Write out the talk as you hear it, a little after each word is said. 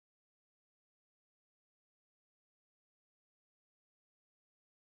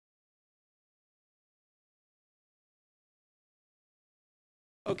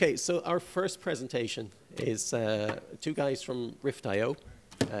Okay, so our first presentation is two guys from Rift.io.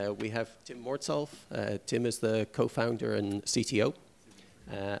 We have Tim Mortsoft. Tim is the co-founder and CTO.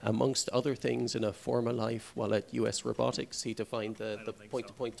 Amongst other things, in a former life while at US Robotics, he defined the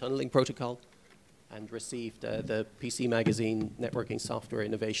point-to-point tunneling protocol and received the PC Magazine Networking Software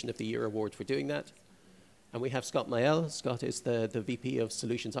Innovation of the Year award for doing that. And we have Scott Myelle. Scott is the VP of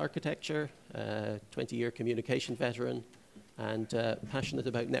Solutions Architecture, 20-year communication veteran, and passionate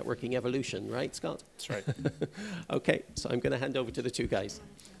about networking evolution, right, Scott? That's right. Okay, so I'm going to hand over to the two guys.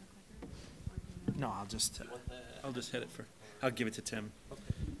 No, I'll just hit it for. I'll give it to Tim. Okay.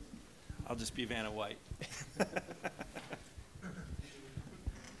 I'll just be Vanna White. So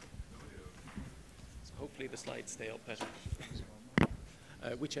hopefully the slides stay up better.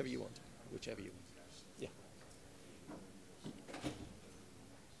 Whichever you want. Whichever you want. Yeah.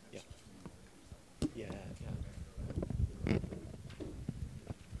 Yeah. Yeah. Yeah.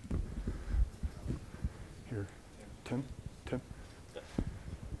 Here, Tim. Does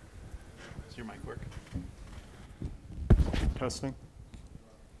your mic work? Testing.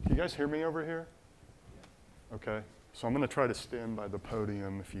 Can you guys hear me over here? Okay. So I'm going to try to stand by the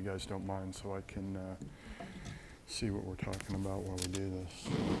podium if you guys don't mind so I can see what we're talking about while we do this.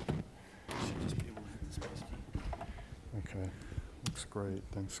 Should just be able to hit the space key. Okay. Looks great.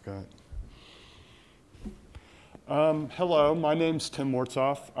 Thanks, Scott. Hello, my name's Tim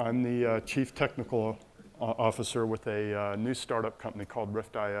Mortsoft. I'm the Chief Technical Officer with a new startup company called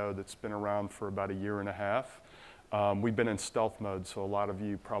Rift.io that's been around for about a year and a half. We've been in stealth mode, so a lot of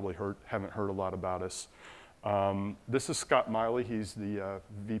you probably haven't heard a lot about us. This is Scott Myelle. He's the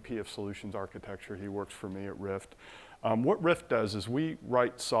VP of Solutions Architecture. He works for me at Rift. What Rift does is we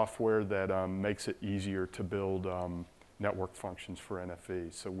write software that makes it easier to build network functions for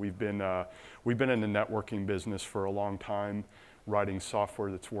NFV. So we've been in the networking business for a long time, writing software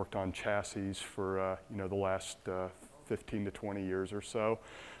that's worked on chassis for the last 15 to 20 years or so.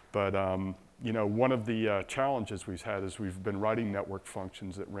 But one of the challenges we've had is we've been writing network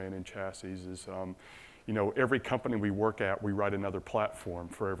functions that ran in chassis is, every company we work at, we write another platform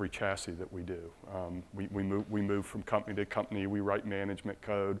for every chassis that we do. We move from company to company. We write management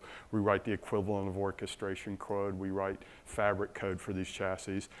code. We write the equivalent of orchestration code. We write fabric code for these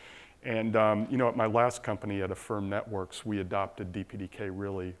chassis. And at my last company at Affirm Networks, we adopted DPDK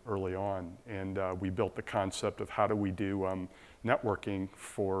really early on. And we built the concept of how do we do networking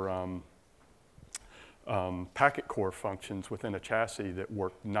for packet core functions within a chassis that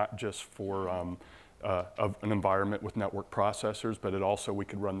work not just for of an environment with network processors, but we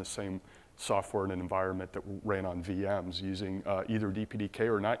could run the same software in an environment that ran on VMs using either DPDK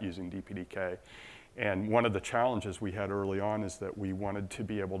or not using DPDK. And one of the challenges we had early on is that we wanted to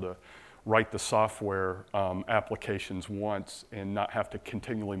be able to write the software applications once and not have to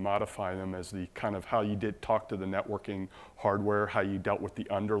continually modify them as the kind of how you did talk to the networking hardware, how you dealt with the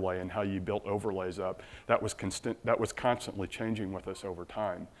underlay, and how you built overlays up. That was constantly changing with us over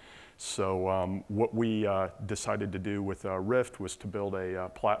time. So what we decided to do with Rift was to build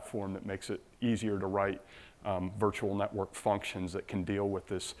a platform that makes it easier to write virtual network functions that can deal with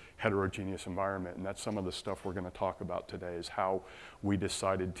this heterogeneous environment. And that's some of the stuff we're going to talk about today, is how we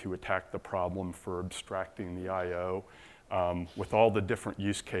decided to attack the problem for abstracting the I/O with all the different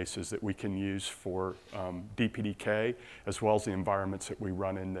use cases that we can use for DPDK, as well as the environments that we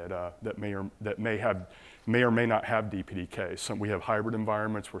run in that may or may not have DPDK. We have hybrid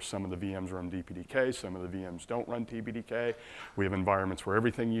environments where some of the VMs run DPDK, some of the VMs don't run DPDK. We have environments where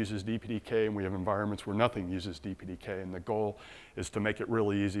everything uses DPDK, and we have environments where nothing uses DPDK. And the goal is to make it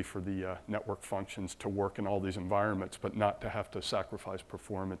really easy for the network functions to work in all these environments, but not to have to sacrifice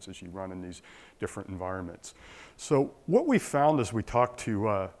performance as you run in these different environments. So what we found as we talked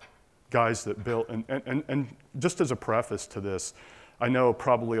to guys that built, and just as a preface to this, I know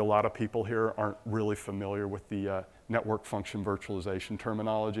probably a lot of people here aren't really familiar with the network function virtualization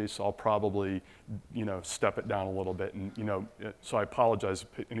terminology, so I'll probably, step it down a little bit. And, so I apologize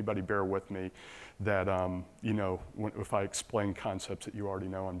if anybody bear with me that, if I explain concepts that you already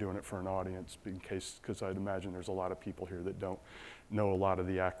know, I'm doing it for an audience because I'd imagine there's a lot of people here that don't know a lot of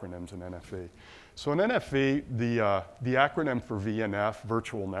the acronyms in NFV. So in NFV, the acronym for VNF,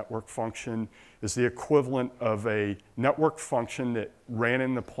 Virtual Network Function, is the equivalent of a network function that ran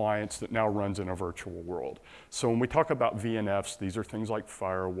in an appliance that now runs in a virtual world. So when we talk about VNFs, these are things like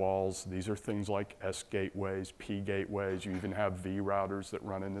firewalls, these are things like S gateways, P gateways, you even have V routers that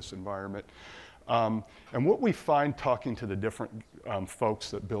run in this environment. And what we find talking to the different folks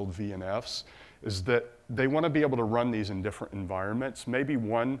that build VNFs is that they want to be able to run these in different environments. Maybe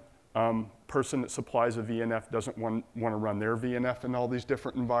one person that supplies a VNF doesn't want to run their VNF in all these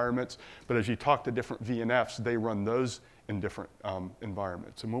different environments, but as you talk to different VNFs, they run those in different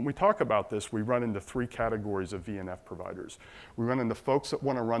environments. And when we talk about this, we run into 3 categories of VNF providers. We run into folks that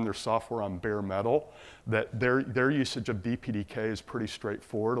want to run their software on bare metal, that their usage of DPDK is pretty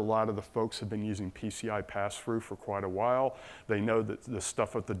straightforward. A lot of the folks have been using PCI pass-through for quite a while. They know that the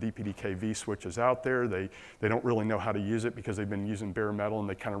stuff with the DPDK V-switch is out there. They don't really know how to use it because they've been using bare metal, and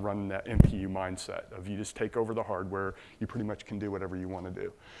they kind of run in that MPU mindset of you just take over the hardware, you pretty much can do whatever you want to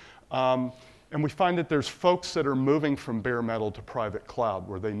do. And we find that there's folks that are moving from bare metal to private cloud,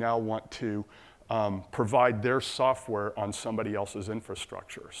 where they now want to provide their software on somebody else's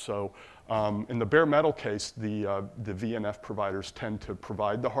infrastructure. So in the bare metal case, the VNF providers tend to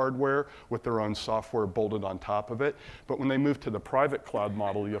provide the hardware with their own software bolted on top of it. But when they move to the private cloud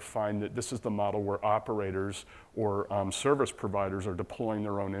model, you'll find that this is the model where operators or service providers are deploying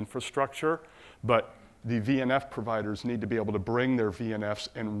their own infrastructure. But the VNF providers need to be able to bring their VNFs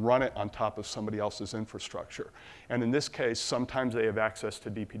and run it on top of somebody else's infrastructure. And in this case, sometimes they have access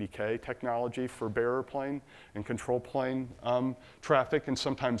to DPDK technology for bearer plane and control plane traffic, and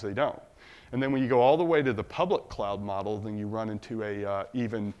sometimes they don't. And then when you go all the way to the public cloud model, then you run into a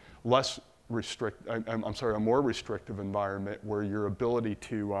even less a more restrictive environment where your ability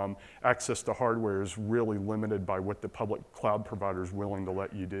to access the hardware is really limited by what the public cloud provider is willing to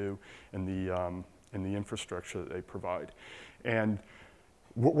let you do in the infrastructure that they provide. And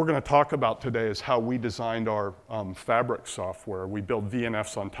what we're going to talk about today is how we designed our fabric software. We build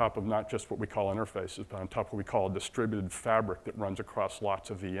VNFs on top of not just what we call interfaces, but on top of what we call a distributed fabric that runs across lots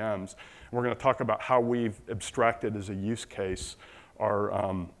of VMs. And we're going to talk about how we've abstracted as a use case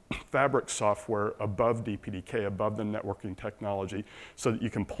our fabric software above DPDK, above the networking technology, so that you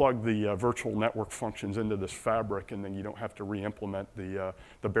can plug the virtual network functions into this fabric, and then you don't have to re-implement the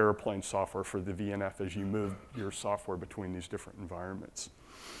bearer plane software for the VNF as you move your software between these different environments.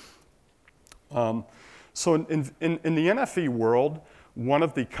 So in the NFV world, one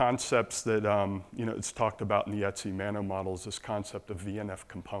of the concepts that it's talked about in the ETSI Mano model is this concept of VNF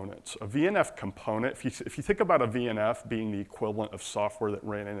components. A VNF component, if you think about a VNF being the equivalent of software that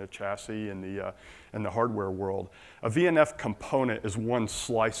ran in a chassis in the hardware world, a VNF component is one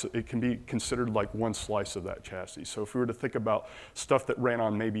slice. It can be considered like one slice of that chassis. So if we were to think about stuff that ran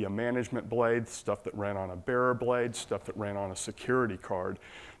on maybe a management blade, stuff that ran on a bearer blade, stuff that ran on a security card,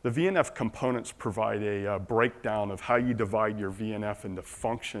 the VNF components provide a breakdown of how you divide your VNF into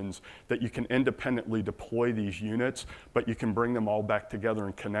functions that you can independently deploy these units, but you can bring them all back together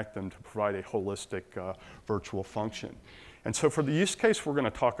and connect them to provide a holistic virtual function. And so for the use case we're going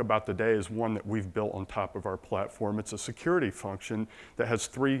to talk about today is one that we've built on top of our platform. It's a security function that has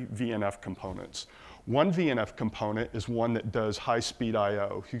 3 VNF components. One VNF component is one that does high-speed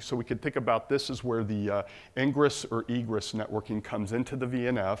I/O. So we could think about this as where the ingress or egress networking comes into the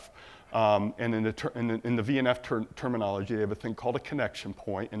VNF. And in the VNF terminology, they have a thing called a connection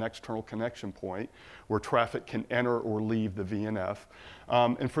point, an external connection point, where traffic can enter or leave the VNF.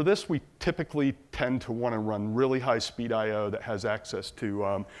 And for this, we typically tend to want to run really high-speed I/O that has access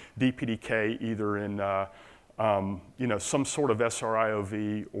to DPDK, either in some sort of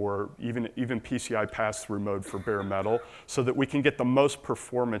SRIOV or even PCI pass-through mode for bare metal, so that we can get the most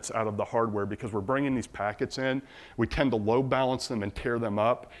performance out of the hardware. Because we're bringing these packets in, we tend to load balance them and tear them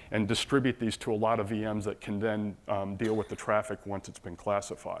up and distribute these to a lot of VMs that can then deal with the traffic once it's been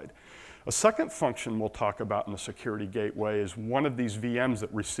classified. A second function we'll talk about in the security gateway is one of these VMs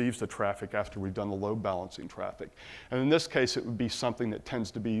that receives the traffic after we've done the load balancing traffic. And in this case, it would be something that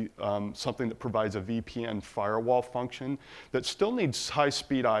tends to be something that provides a VPN firewall function that still needs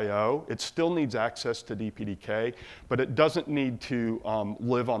high-speed I/O. It still needs access to DPDK, but it doesn't need to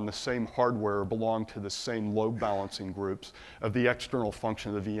live on the same hardware or belong to the same load balancing groups of the external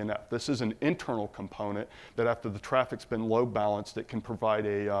function of the VNF. This is an internal component that after the traffic's been load balanced, it can provide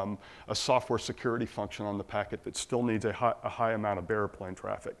a software security function on the packet that still needs a high amount of bearer plane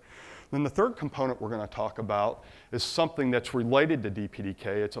traffic. Then the third component we're going to talk about is something that's related to DPDK.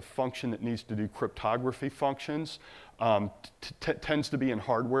 It's a function that needs to do cryptography functions. Tends to be in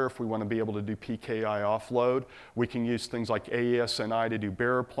hardware if we want to be able to do PKI offload. We can use things like AES-NI to do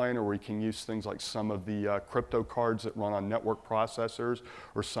bearer plane, or we can use things like some of the crypto cards that run on network processors,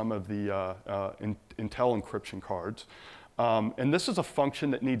 or some of the Intel encryption cards. And this is a function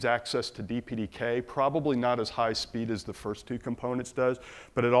that needs access to DPDK, probably not as high speed as the first two components does,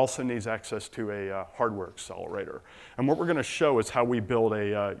 but it also needs access to a hardware accelerator. And what we're going to show is how we build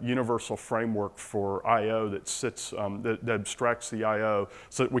a universal framework for I/O that sits, that abstracts the I/O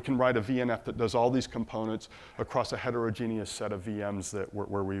so that we can write a VNF that does all these components across a heterogeneous set of VMs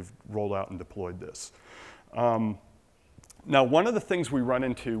where we've rolled out and deployed this. Now, one of the things we run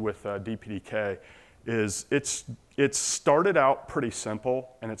into with DPDK is it's started out pretty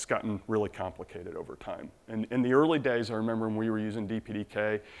simple, and it's gotten really complicated over time. And in the early days, I remember when we were using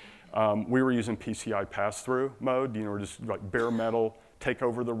DPDK, we were using PCI pass-through mode. Just like bare metal, take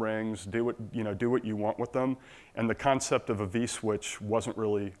over the rings, do what you want with them. And the concept of a vSwitch wasn't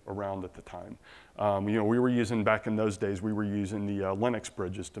really around at the time. We were using, back in those days, we were using the Linux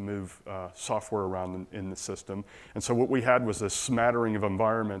bridges to move software around in the system. And so what we had was a smattering of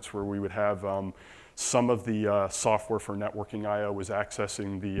environments where we would have some of the software for networking I/O was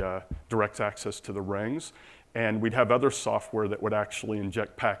accessing the direct access to the rings. And we'd have other software that would actually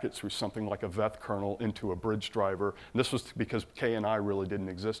inject packets through something like a VETH kernel into a bridge driver. And this was because K&I really didn't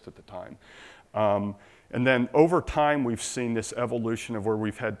exist at the time. And then over time, we've seen this evolution of where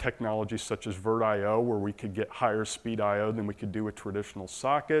we've had technologies such as VirtIO, where we could get higher speed I/O than we could do with traditional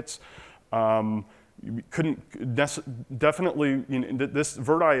sockets. We couldn't definitely, this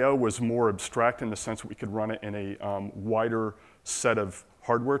VirtIO was more abstract in the sense that we could run it in a wider set of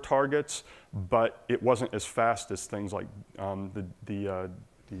hardware targets, but it wasn't as fast as things like the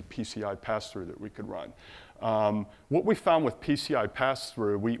PCI pass-through that we could run. What we found with PCI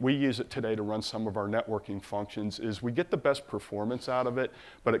pass-through, we use it today to run some of our networking functions, is we get the best performance out of it,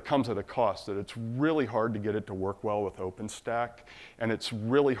 but it comes at a cost, that it's really hard to get it to work well with OpenStack, and it's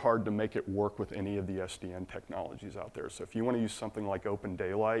really hard to make it work with any of the SDN technologies out there. So if you want to use something like Open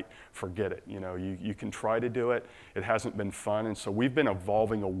Daylight, forget it. You can try to do it. It hasn't been fun, and so we've been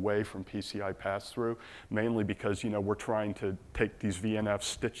evolving away from PCI pass-through, mainly because we're trying to take these VNFs,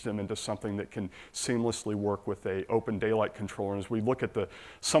 stitch them into something that can seamlessly work with a Open Daylight controller. And as we look at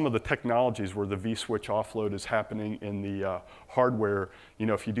some of the technologies where the vSwitch offload is happening in the hardware,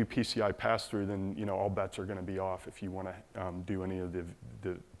 if you do PCI pass-through, then all bets are going to be off if you want to do any of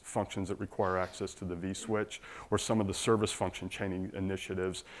the functions that require access to the vSwitch, or some of the service function chaining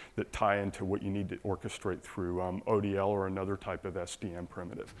initiatives that tie into what you need to orchestrate through ODL or another type of SDN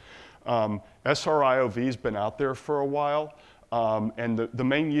primitive. SRIOV has been out there for a while. And the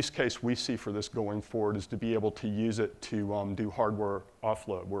main use case we see for this going forward is to be able to use it to do hardware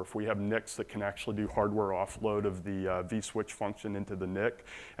offload, where if we have NICs that can actually do hardware offload of the vSwitch function into the NIC,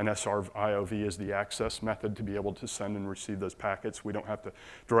 and SRIOV is the access method to be able to send and receive those packets. We don't have to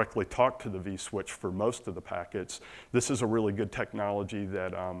directly talk to the vSwitch for most of the packets. This is a really good technology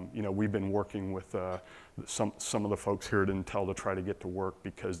that we've been working with some of the folks here at Intel to try to get to work,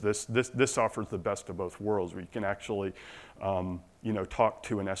 because this offers the best of both worlds, where you can actually talk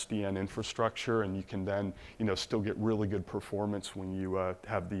to an SDN infrastructure, and you can then still get really good performance when you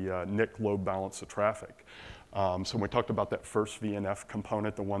have the NIC load balance the traffic. So when we talked about that first VNF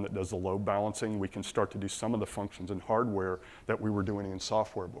component, the one that does the load balancing, we can start to do some of the functions in hardware that we were doing in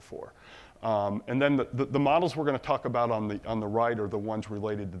software before. And then the models we're going to talk about on the right are the ones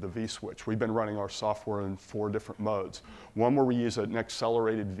related to the vSwitch. We've been running our software in 4 different modes. One where we use an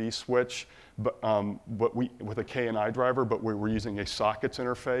accelerated vSwitch, but with a K&I driver, but we're using a sockets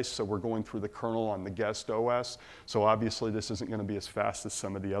interface, so we're going through the kernel on the guest OS. So obviously this isn't going to be as fast as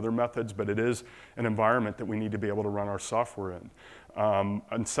some of the other methods, but it is an environment that we need to be able to run our software in.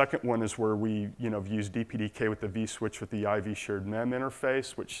 And second one is where we have used DPDK with the vSwitch with the IV shared mem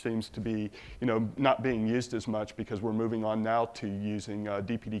interface, which seems to be not being used as much, because we're moving on now to using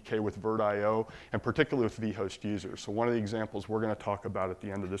DPDK with VirtIO, and particularly with vhost users. So one of the examples we're going to talk about at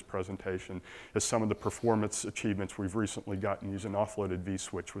the end of this presentation is some of the performance achievements we've recently gotten using offloaded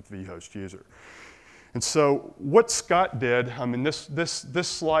vSwitch with vhost user. And so what Scott did, this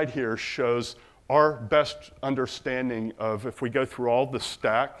slide here shows our best understanding of, if we go through all the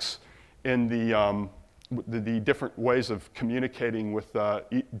stacks in the different ways of communicating with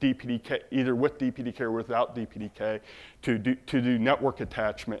DPDK, either with DPDK or without DPDK, to do network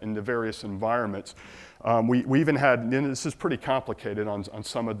attachment in the various environments. We even had, and this is pretty complicated on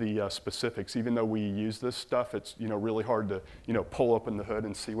some of the specifics. Even though we use this stuff, it's really hard to pull open the hood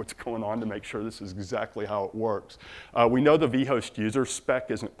and see what's going on to make sure this is exactly how it works. We know the vhost user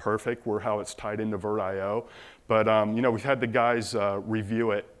spec isn't perfect, or how it's tied into VirtIO, but we've had the guys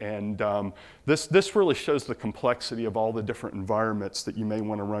review it, and this really shows the complexity of all the different environments that you may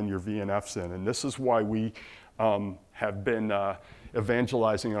want to run your VNFs in, and this is why we have been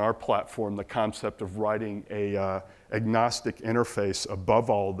evangelizing on our platform the concept of writing a agnostic interface above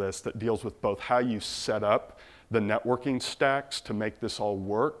all this that deals with both how you set up the networking stacks to make this all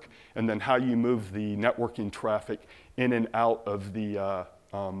work, and then how you move the networking traffic in and out of the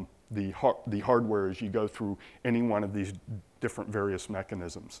hardware as you go through any one of these different various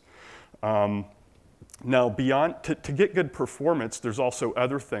mechanisms. Now, beyond, to get good performance, there's also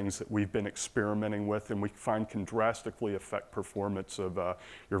other things that we've been experimenting with and we find can drastically affect performance of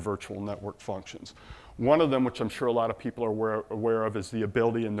your virtual network functions. One of them, which I'm sure a lot of people are aware of, is the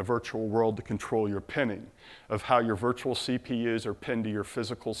ability in the virtual world to control your pinning, of how your virtual CPUs are pinned to your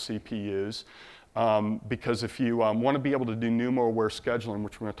physical CPUs. Because if you want to be able to do pneumo-aware scheduling,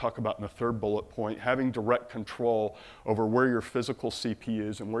 which we're going to talk about in the third bullet point, having direct control over where your physical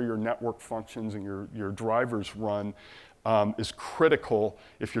CPUs and where your network functions and your drivers run is critical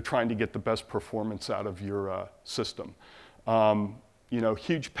if you're trying to get the best performance out of your system. You know,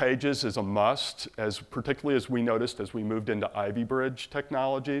 huge pages is a must, particularly as we noticed as we moved into Ivy Bridge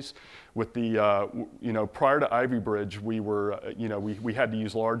technologies. With the, you know, prior to Ivy Bridge, we were, you know, we had to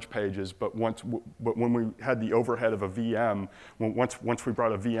use large pages, but when we had the overhead of a VM, once we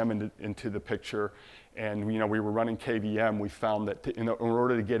brought a VM into the picture, and you know, we were running KVM, we found that in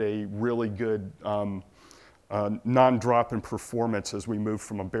order to get a really good non-drop in performance as we moved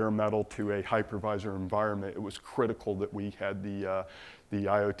from a bare metal to a hypervisor environment, it was critical that we had the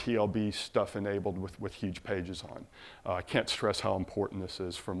IOTLB stuff enabled with huge pages on. I can't stress how important this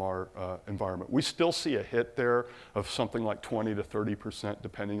is from our environment. We still see a hit there of something like 20 to 30%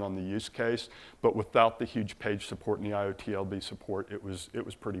 depending on the use case, but without the huge page support and the IOTLB support, it was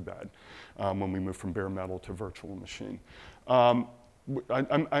pretty bad when we moved from bare metal to virtual machine.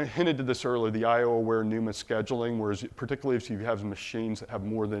 I hinted to this earlier, the IO-aware NUMA scheduling, whereas particularly if you have machines that have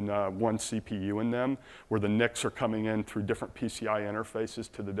more than one CPU in them, where the NICs are coming in through different PCI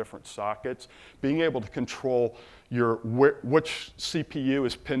interfaces to the different sockets, being able to control which CPU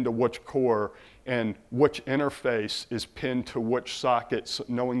is pinned to which core and which interface is pinned to which sockets,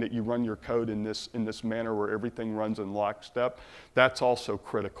 knowing that you run your code in this manner where everything runs in lockstep, that's also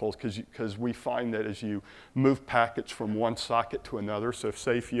critical because we find that as you move packets from one socket to another, so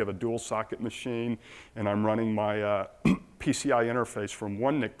say if you have a dual socket machine and I'm running my PCI interface from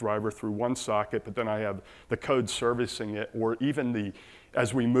one NIC driver through one socket, but then I have the code servicing it, or even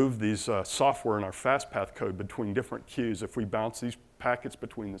as we move these software in our FastPath code between different queues, if we bounce these packets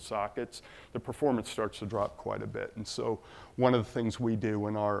between the sockets, the performance starts to drop quite a bit. And so one of the things we do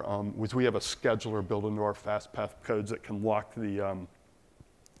in our, is we have a scheduler built into our FastPath codes that can lock the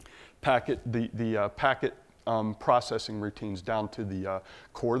packet processing routines down to the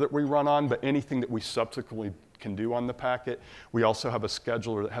core that we run on, but anything that we subsequently can do on the packet. We also have a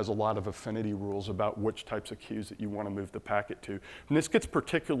scheduler that has a lot of affinity rules about which types of queues that you want to move the packet to. And this gets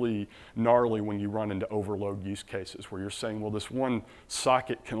particularly gnarly when you run into overload use cases where you're saying, well, this one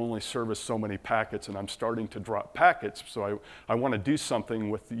socket can only service so many packets and I'm starting to drop packets, so I want to do something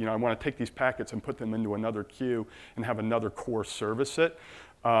with, you know, I want to take these packets and put them into another queue and have another core service it.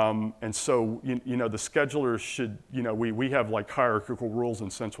 And so, you know, the schedulers should, you know, we have like hierarchical rules in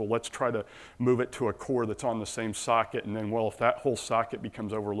the sense, well, let's try to move it to a core that's on the same socket, and then, well, if that whole socket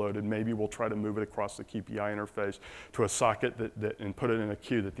becomes overloaded, maybe we'll try to move it across the KPI interface to a socket and put it in a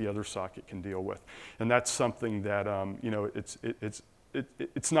queue that the other socket can deal with. And that's something that, you know,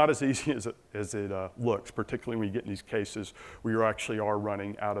 it's not as easy as it looks, particularly when you get in these cases where you actually are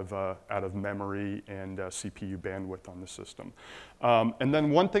running out of memory and CPU bandwidth on the system. And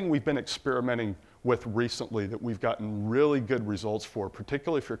then one thing we've been experimenting with recently that we've gotten really good results for,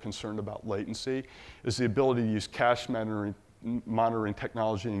 particularly if you're concerned about latency, is the ability to use cache monitoring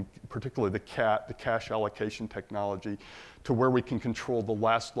technology, and particularly the CAT, the cache allocation technology, to where we can control the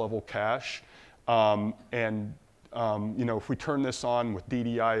last level cache. You know, if we turn this on with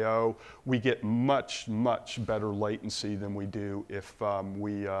DDIO, we get much, much better latency than we do if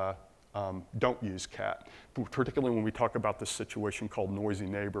we don't use CAT. Particularly when we talk about this situation called noisy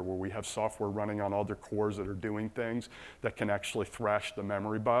neighbor, where we have software running on other cores that are doing things that can actually thrash the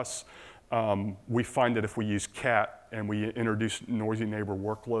memory bus. We find that if we use CAT and we introduce noisy neighbor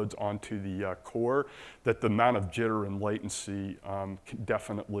workloads onto the core, that the amount of jitter and latency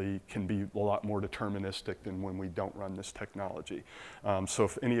definitely can be a lot more deterministic than when we don't run this technology. So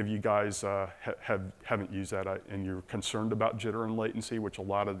if any of you guys haven't used that and you're concerned about jitter and latency, which a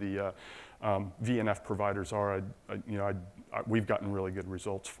lot of the VNF providers are, we've gotten really good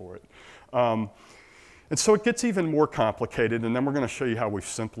results for it. And so it gets even more complicated, and then we're going to show you how we've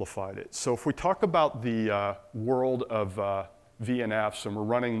simplified it. So if we talk about the world of VNFs, and we're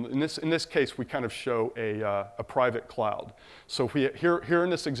running, in this case, we kind of show a private cloud. So if here in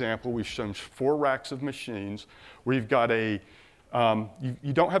this example, we've shown 4 racks of machines. We've got you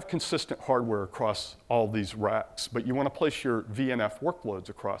don't have consistent hardware across all these racks, but you want to place your VNF workloads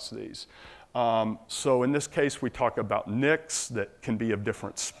across these. So in this case, we talk about NICs that can be of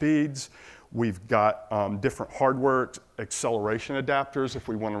different speeds. We've got different hardware acceleration adapters if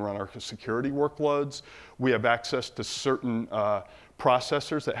we want to run our security workloads. We have access to certain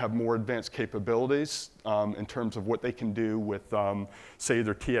processors that have more advanced capabilities in terms of what they can do with, say,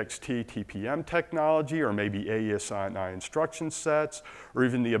 either TXT, TPM technology, or maybe AES-I instruction sets, or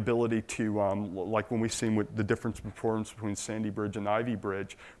even the ability to, like when we've seen with the difference between Sandy Bridge and Ivy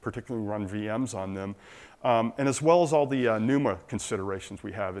Bridge, particularly run VMs on them. And as well as all the NUMA considerations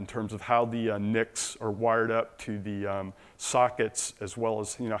we have in terms of how the NICs are wired up to the sockets, as well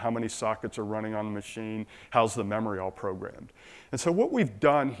as how many sockets are running on the machine, how's the memory all programmed. And so what we've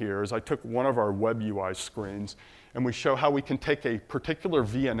done here is I took one of our web UI screens and we show how we can take a particular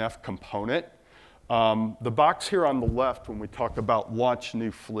VNF component. The box here on the left, when we talk about launch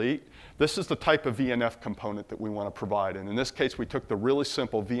new fleet, this is the type of VNF component that we want to provide. And in this case, we took the really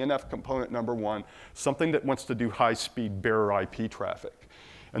simple VNF component number 1, something that wants to do high-speed bearer IP traffic.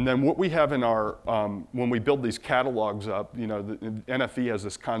 And then what we have in our, when we build these catalogs up, the NFV has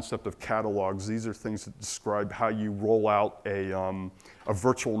this concept of catalogs. These are things that describe how you roll out a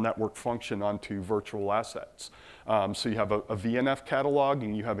virtual network function onto virtual assets. So you have a VNF catalog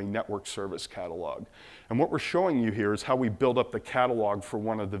and you have a network service catalog. And what we're showing you here is how we build up the catalog for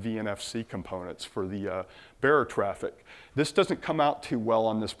one of the VNFC components for the bearer traffic. This doesn't come out too well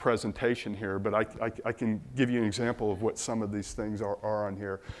on this presentation here, but I can give you an example of what some of these things are on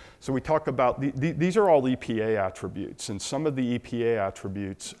here. So we talk about, these are all EPA attributes, and some of the EPA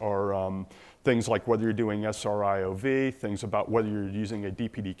attributes are things like whether you're doing SRIOV, things about whether you're using a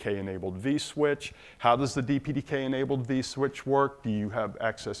DPDK-enabled vSwitch. How does the DPDK-enabled vSwitch work? Do you have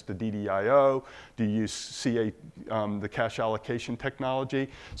access to DDIO? Do you use the cache allocation technology?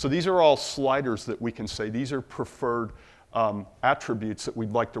 So these are all sliders that we can say these are preferred attributes that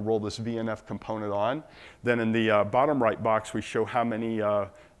we'd like to roll this VNF component on. Then in the bottom right box, we show how many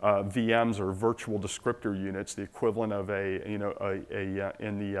VMs or virtual descriptor units, the equivalent of in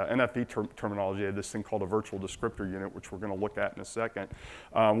the NFV terminology, this thing called a virtual descriptor unit, which we're going to look at in a second.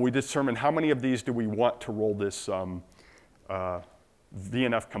 We determine how many of these do we want to roll this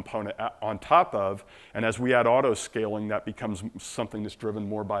VNF component on top of, and as we add auto scaling, that becomes something that's driven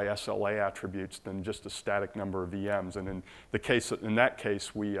more by SLA attributes than just a static number of VMs. And in that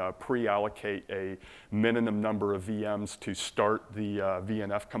case, we pre-allocate a minimum number of VMs to start the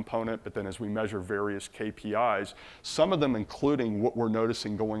VNF component, but then as we measure various KPIs, some of them including what we're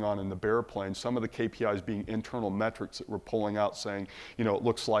noticing going on in the bearer plane, some of the KPIs being internal metrics that we're pulling out saying, it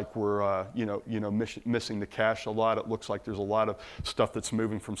looks like we're missing the cache a lot. It looks like there's a lot of stuff that's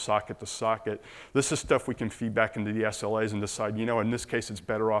moving from socket to socket. This is stuff we can feed back into the SLAs and decide, in this case, it's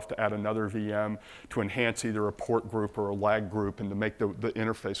better off to add another VM to enhance either a port group or a lag group and to make the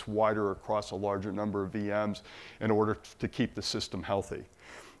interface wider across a larger number of VMs in order to keep the system healthy.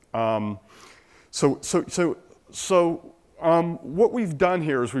 What we've done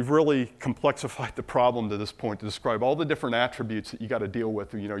here is we've really complexified the problem to this point to describe all the different attributes that you got to deal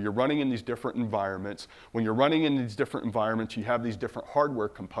with. You're running in these different environments. When you're running in these different environments, you have these different hardware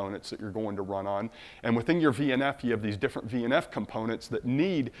components that you're going to run on. And within your VNF, you have these different VNF components that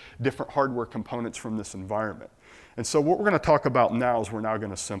need different hardware components from this environment. And so what we're going to talk about now is we're now going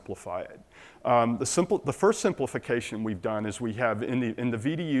to simplify it. The first simplification we've done is we have in the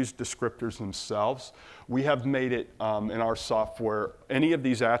VDU's descriptors themselves, we have made it in our software, any of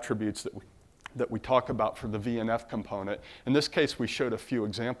these attributes that we talk about for the VNF component. In this case, we showed a few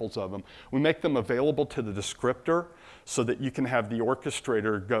examples of them. We make them available to the descriptor so that you can have the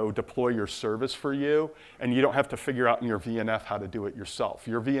orchestrator go deploy your service for you, and you don't have to figure out in your VNF how to do it yourself.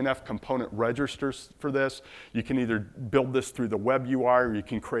 Your VNF component registers for this. You can either build this through the web UI, or you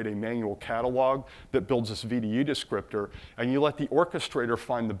can create a manual catalog that builds this VDU descriptor, and you let the orchestrator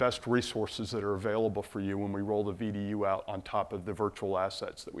find the best resources that are available for you when we roll the VDU out on top of the virtual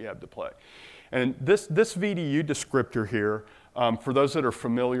assets that we have to play. And this VDU descriptor here, for those that are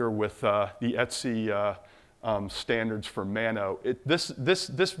familiar with the ETSI standards for Mano, this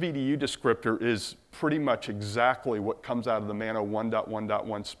VDU descriptor is pretty much exactly what comes out of the Mano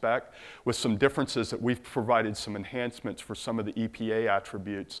 1.1.1 spec, with some differences that we've provided some enhancements for some of the EPA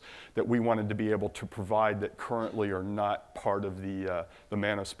attributes that we wanted to be able to provide that currently are not part of the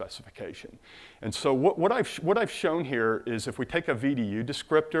Mano specification. And so what I've shown here is if we take a VDU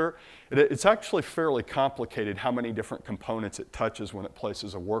descriptor, it's actually fairly complicated how many different components it touches when it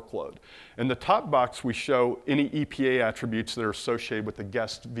places a workload. In the top box, we show any EPA attributes that are associated with the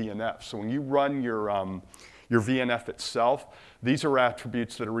guest VNF. So when you run your VNF itself, these are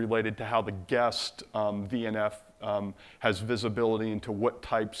attributes that are related to how the guest VNF has visibility into what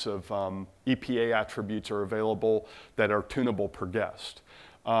types of EPA attributes are available that are tunable per guest.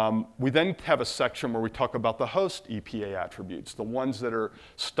 We then have a section where we talk about the host EPA attributes, the ones that are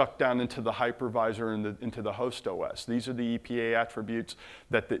stuck down into the hypervisor and into the host OS. These are the EPA attributes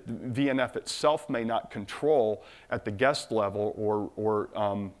that the VNF itself may not control at the guest level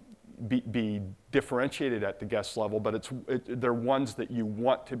or be differentiated at the guest level, but they're ones that you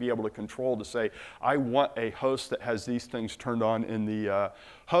want to be able to control to say, I want a host that has these things turned on in the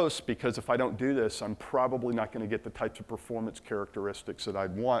host, because if I don't do this, I'm probably not going to get the types of performance characteristics that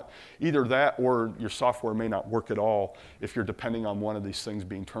I'd want. Either that or your software may not work at all if you're depending on one of these things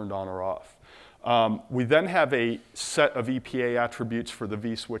being turned on or off. We then have a set of EPA attributes for the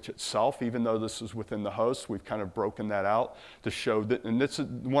vSwitch itself. Even though this is within the host, we've kind of broken that out to show that, and this is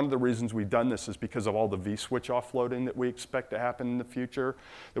one of the reasons we've done this is because of all the vSwitch offloading that we expect to happen in the future,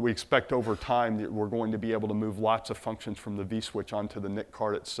 that we expect over time that we're going to be able to move lots of functions from the vSwitch onto the NIC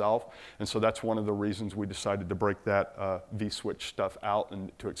card itself. And so that's one of the reasons we decided to break that vSwitch stuff out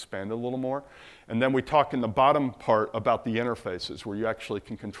and to expand a little more. And then we talk in the bottom part about the interfaces, where you actually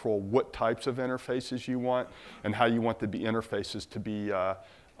can control what types of interfaces you want and how you want the interfaces to be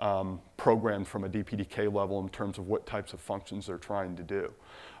programmed from a DPDK level in terms of what types of functions they're trying to do.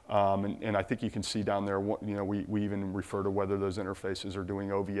 And I think you can see down there, we even refer to whether those interfaces are doing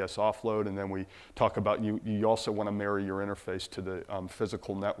OVS offload, and then we talk about you also want to marry your interface to the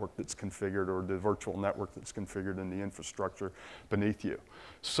physical network that's configured or the virtual network that's configured in the infrastructure beneath you.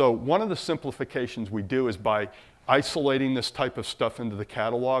 So one of the simplifications we do is by isolating this type of stuff into the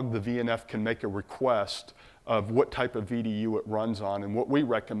catalog, the VNF can make a request of what type of VDU it runs on. And what we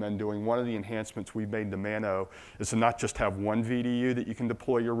recommend doing, one of the enhancements we've made to Mano, is to not just have one VDU that you can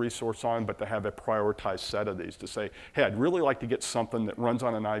deploy your resource on, but to have a prioritized set of these to say, hey, I'd really like to get something that runs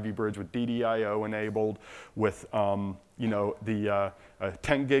on an Ivy bridge with DDIO enabled, with the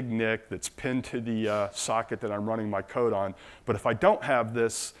 10 gig NIC that's pinned to the socket that I'm running my code on. But if I don't have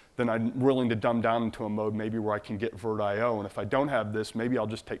this, then I'm willing to dumb down into a mode maybe where I can get VirtIO. And if I don't have this, maybe I'll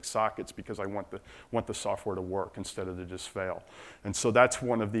just take sockets because I want the software to work instead of to just fail. And so that's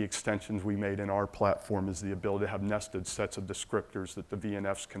one of the extensions we made in our platform, is the ability to have nested sets of descriptors that the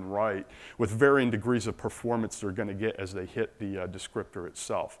VNFs can write with varying degrees of performance they're going to get as they hit the descriptor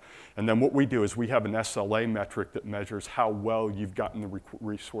itself. And then what we do is we have an SLA metric that measures how well you've gotten the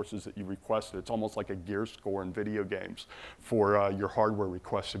resources that you requested. It's almost like a gear score in video games for your hardware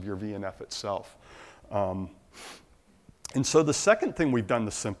requests of your VNF itself. And so the second thing we've done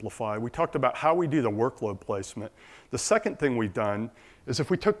to simplify, we talked about how we do the workload placement. The second thing we've done is if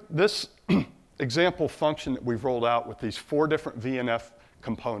we took this example function that we've rolled out with these 4 different VNF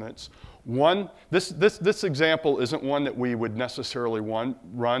components. This example isn't one that we would necessarily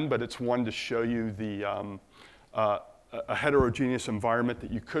run, but it's one to show you the a heterogeneous environment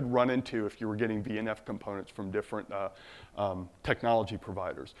that you could run into if you were getting VNF components from different technology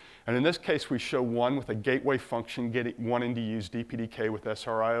providers. And in this case, we show one with a gateway function wanting to use DPDK with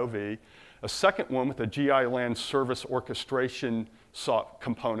SRIOV, a second one with a GI-LAN service orchestration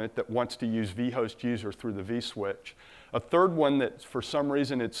component that wants to use vhost user through the vSwitch, a third one that for some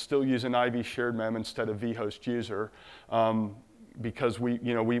reason it's still using IV shared mem instead of vhost user, because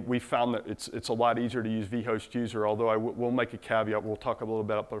we found that it's a lot easier to use vhost user, although we'll make a caveat. We'll talk a little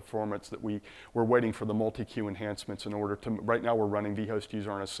bit about performance that we're waiting for the multi-queue enhancements in order to, right now we're running vhost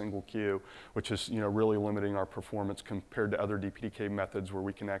user on a single queue, which is really limiting our performance compared to other DPDK methods where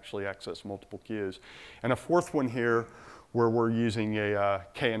we can actually access multiple queues. And a fourth one here where we're using a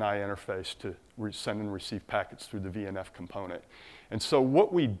KNI interface to send and receive packets through the VNF component. And so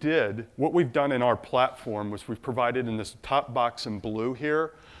what we've done in our platform was we've provided in this top box in blue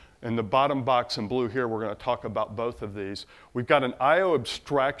here, and the bottom box in blue here, we're going to talk about both of these. We've got an I/O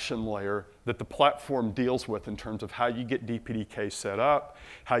abstraction layer that the platform deals with in terms of how you get DPDK set up,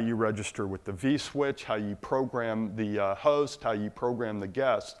 how you register with the vSwitch, how you program the host, how you program the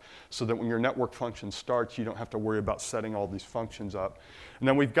guest, so that when your network function starts, you don't have to worry about setting all these functions up. And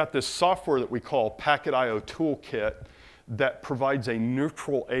then we've got this software that we call Packet I/O Toolkit that provides a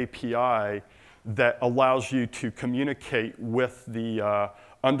neutral API that allows you to communicate with the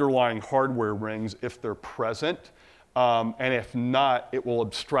underlying hardware rings if they're present. And if not, it will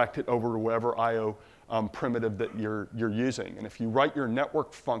abstract it over to whatever I/O primitive that you're using. And if you write your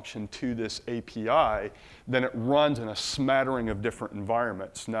network function to this API, then it runs in a smattering of different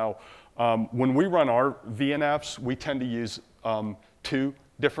environments. Now, when we run our VNFs, we tend to use 2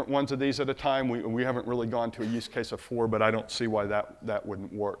 different ones of these at a time. We haven't really gone to a use case of 4, but I don't see why that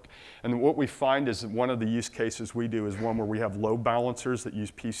wouldn't work. And what we find is that one of the use cases we do is one where we have load balancers that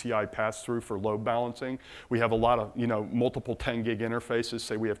use PCI pass-through for load balancing. We have a lot of, multiple 10 gig interfaces.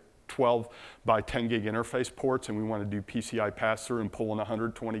 Say we have 12 by 10 gig interface ports, and we want to do PCI pass-through and pull in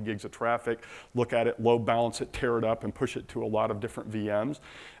 120 gigs of traffic, look at it, load balance it, tear it up, and push it to a lot of different VMs.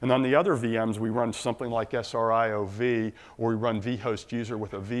 And on the other VMs, we run something like SRIOV, or we run vhost user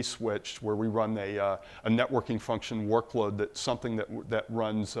with a vSwitch, where we run a networking function workload that's something that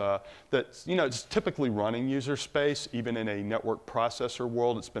runs, it's typically running user space, even in a network processor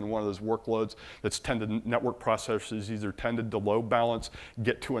world. It's been one of those workloads that's network processors either tended to load balance,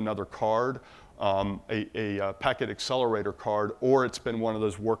 get to another card, a packet accelerator card, or it's been one of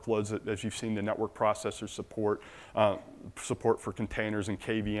those workloads that, as you've seen, the network processors support for containers and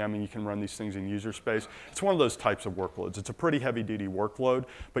KVM, and you can run these things in user space. It's one of those types of workloads. It's a pretty heavy-duty workload,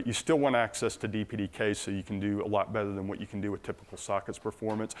 but you still want access to DPDK, so you can do a lot better than what you can do with typical sockets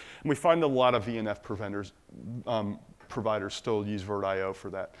performance. And we find that a lot of VNF providers still use VirtIO for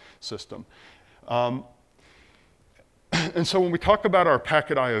that system. And so when we talk about our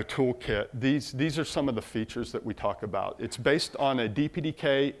Packet IO toolkit, these are some of the features that we talk about. It's based on a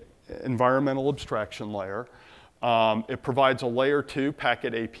DPDK environmental abstraction layer. It provides a layer 2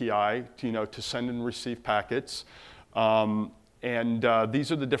 packet API to send and receive packets. These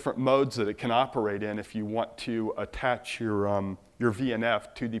are the different modes that it can operate in if you want to attach your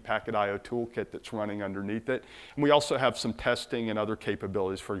VNF to the Packet IO toolkit that's running underneath it. And we also have some testing and other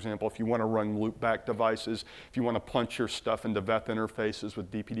capabilities. For example, if you want to run loopback devices, if you want to punch your stuff into VETH interfaces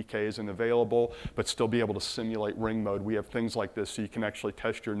with DPDK isn't available, but still be able to simulate ring mode, we have things like this so you can actually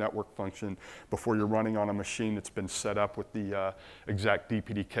test your network function before you're running on a machine that's been set up with the exact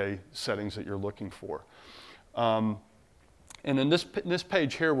DPDK settings that you're looking for. And in this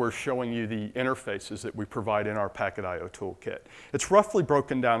page here, we're showing you the interfaces that we provide in our Packet IO toolkit. It's roughly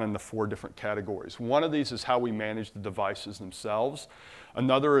broken down into 4 different categories. One of these is how we manage the devices themselves.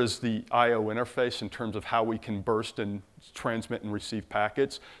 Another is the IO interface in terms of how we can burst and transmit and receive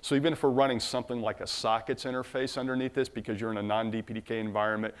packets. So even if we're running something like a sockets interface underneath this because you're in a non-DPDK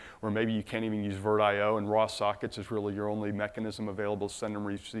environment where maybe you can't even use VirtIO and raw sockets is really your only mechanism available to send and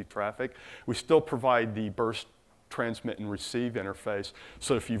receive traffic, we still provide the burst, transmit, and receive interface.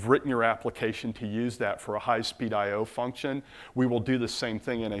 So if you've written your application to use that for a high-speed I/O function, we will do the same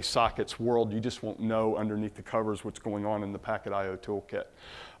thing in a sockets world. You just won't know underneath the covers what's going on in the Packet IO toolkit.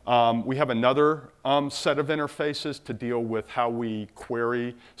 We have another set of interfaces to deal with how we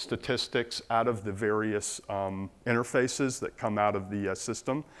query statistics out of the various interfaces that come out of the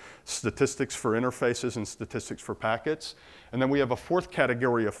system, statistics for interfaces and statistics for packets. And then we have a 4th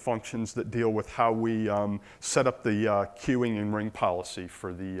category of functions that deal with how we set up the queuing and ring policy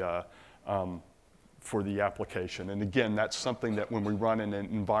for the application. And again, that's something that when we run in an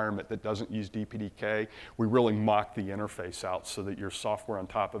environment that doesn't use DPDK, we really mock the interface out so that your software on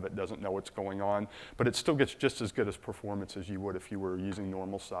top of it doesn't know what's going on. But it still gets just as good as performance as you would if you were using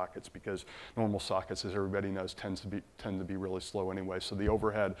normal sockets, because normal sockets, as everybody knows, tend to be really slow anyway. So the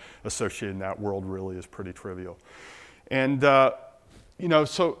overhead associated in that world really is pretty trivial. And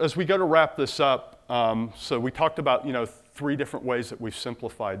so as we go to wrap this up, so we talked about 3 different ways that we've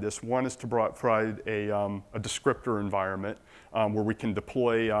simplified this. One is to provide a descriptor environment where we can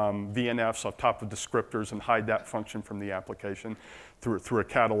deploy VNFs on top of descriptors and hide that function from the application through a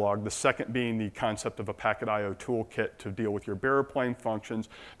catalog. The second being the concept of a Packet IO toolkit to deal with your bearer plane functions.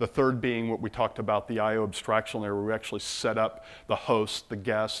 The third being what we talked about, the IO abstraction layer, where we actually set up the host, the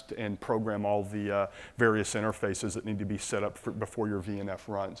guest, and program all the various interfaces that need to be set up before your VNF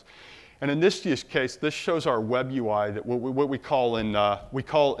runs. And in this use case, this shows our web UI, that what we call in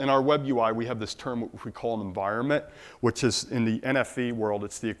our web UI, we have this term which we call an environment, which is in the NFV world,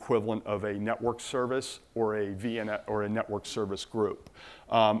 it's the equivalent of a network service or a VNF or a network service group.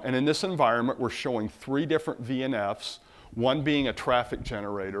 And in this environment, we're showing 3 different VNFs, one being a traffic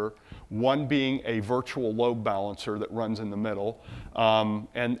generator, one being a virtual load balancer that runs in the middle,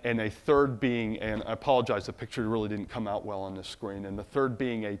 and a third being, and I apologize, the picture really didn't come out well on this screen, and the third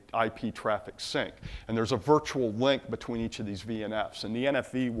being a IP traffic sink. And there's a virtual link between each of these VNFs. In the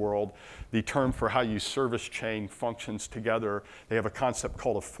NFV world, the term for how you service chain functions together, they have a concept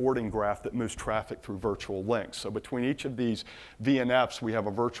called a forwarding graph that moves traffic through virtual links. So between each of these VNFs, we have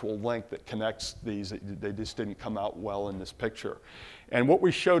a virtual link that connects these. They just didn't come out well in this picture. And what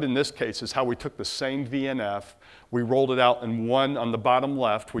we showed in this case is how we took the same VNF, we rolled it out in one, on the bottom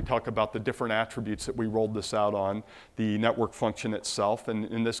left, we talk about the different attributes that we rolled this out on, the network function itself, and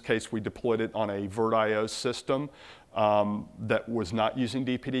in this case we deployed it on a VirtIO system that was not using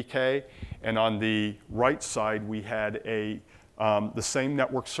DPDK, and on the right side we had the same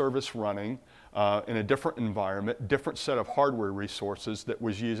network service running, in a different environment, different set of hardware resources that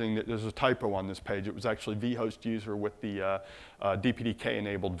was using, there's a typo on this page, it was actually vhost user with the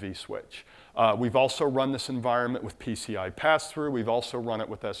DPDK-enabled vSwitch. We've also run this environment with PCI pass-through, we've also run it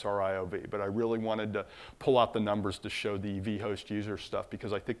with SRIOV, but I really wanted to pull out the numbers to show the vhost user stuff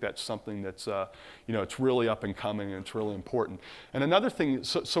because I think that's something that's, it's really up and coming and it's really important. And another thing,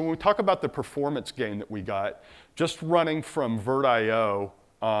 so when we talk about the performance gain that we got, just running from VirtIO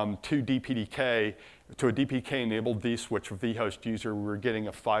to DPDK, to a DPDK-enabled vSwitch with vhost user, we were getting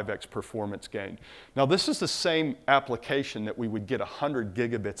a 5x performance gain. Now this is the same application that we would get 100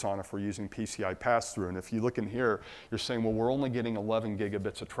 gigabits on if we're using PCI pass-through. And if you look in here, you're saying, well, we're only getting 11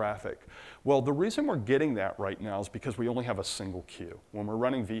 gigabits of traffic. Well, the reason we're getting that right now is because we only have a single queue. When we're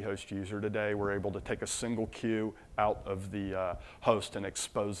running vhost user today, we're able to take a single queue out of the host and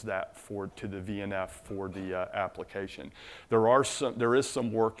expose that to the VNF for the application. There is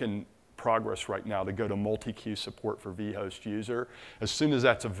some work in progress right now to go to multi-queue support for vhost user. As soon as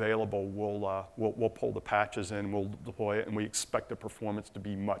that's available, we'll pull the patches in, we'll deploy it, and we expect the performance to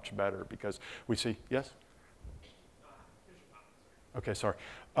be much better because we see, yes? Okay, sorry.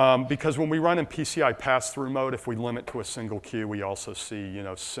 Because when we run in PCI pass-through mode, if we limit to a single queue, we also see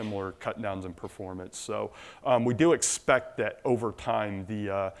similar cut downs in performance. So we do expect that over time,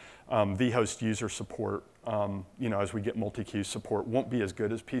 the vhost user support, as we get multi-queue support, won't be as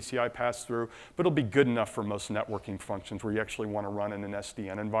good as PCI pass-through, but it'll be good enough for most networking functions where you actually want to run in an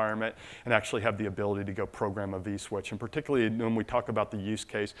SDN environment and actually have the ability to go program a vSwitch. And particularly when we talk about the use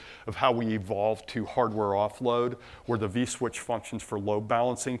case of how we evolve to hardware offload, where the vSwitch functions for load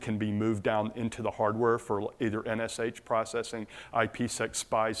balancing can be moved down into the hardware for either NSH processing, IPsec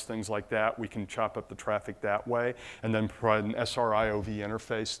spies, things like that. We can chop up the traffic that way and then provide an SRIOV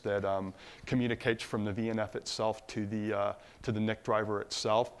interface that communicates from the VNF itself to the NIC driver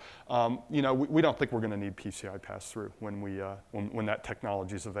itself. We don't think we're going to need PCI pass-through when that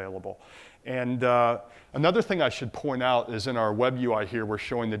technology is available. And another thing I should point out is in our web UI here, we're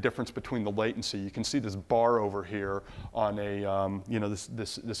showing the difference between the latency. You can see this bar over here on a,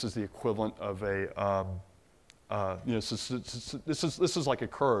 this is the equivalent of a, this is like a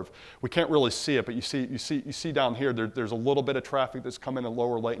curve. We can't really see it, but you see down here, there's a little bit of traffic that's coming at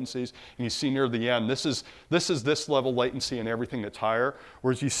lower latencies, and you see near the end, this is this level latency and everything that's higher,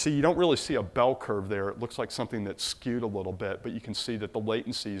 whereas you don't really see a bell curve there. It looks like something that's skewed a little bit, but you can see that the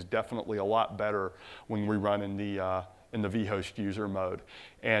latency is definitely a lot better when we run in the vhost user mode.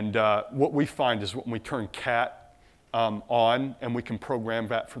 And what we find is when we turn CAT on and we can program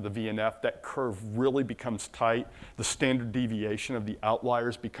that for the VNF, that curve really becomes tight. The standard deviation of the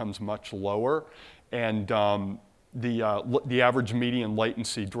outliers becomes much lower, and the average median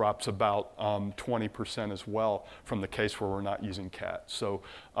latency drops about 20% as well from the case where we're not using CAT. So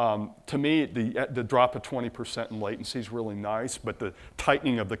to me, the drop of 20% in latency is really nice, but the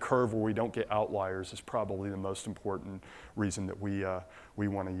tightening of the curve where we don't get outliers is probably the most important reason that we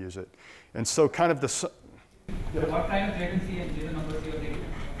want to use it. And so kind of the... What kind of latency and data numbers you're getting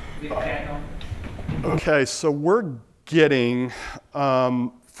with CAT on? Okay, so we're getting,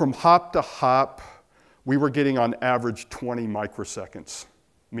 from hop to hop, we were getting on average 20 microseconds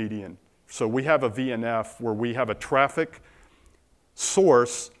median. So we have a VNF where we have a traffic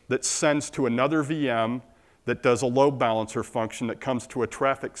source that sends to another VM that does a load balancer function that comes to a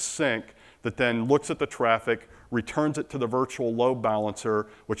traffic sink that then looks at the traffic, returns it to the virtual load balancer,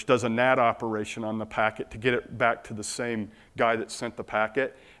 which does a NAT operation on the packet to get it back to the same guy that sent the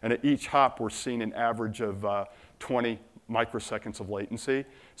packet. And at each hop, we're seeing an average of 20 microseconds of latency.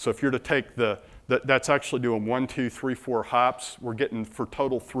 So if you're to take that's actually doing 1, 2, 3, 4 hops. We're getting, for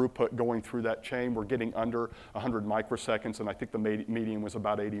total throughput going through that chain, we're getting under 100 microseconds, and I think the median was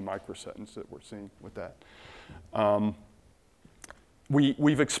about 80 microseconds that we're seeing with that.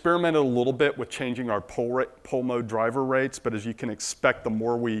 We've experimented a little bit with changing our pull mode driver rates, but as you can expect, the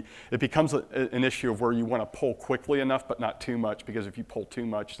more it becomes an issue of where you want to pull quickly enough, but not too much, because if you pull too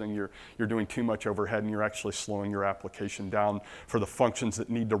much, then you're doing too much overhead and you're actually slowing your application down for the functions that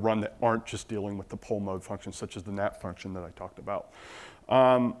need to run that aren't just dealing with the pull mode functions, such as the NAP function that I talked about.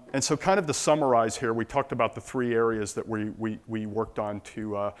 And so kind of to summarize here, we talked about the 3 areas that we worked on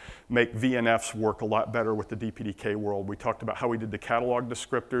to make VNFs work a lot better with the DPDK world. We talked about how we did the catalog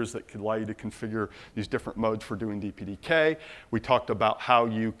descriptors that could allow you to configure these different modes for doing DPDK. We talked about how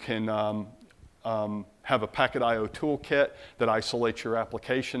you can have a packet IO toolkit that isolates your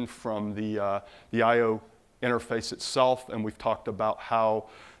application from the IO interface itself. And we've talked about how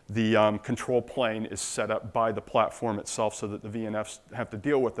the control plane is set up by the platform itself so that the VNFs have to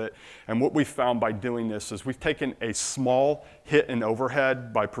deal with it. And what we found by doing this is we've taken a small hit in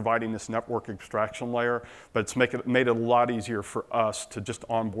overhead by providing this network abstraction layer, but it's made it a lot easier for us to just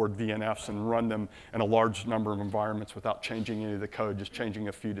onboard VNFs and run them in a large number of environments without changing any of the code, just changing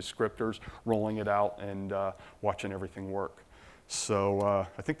a few descriptors, rolling it out, and watching everything work. So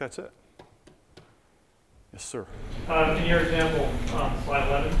I think that's it. Yes, sir. In your example on slide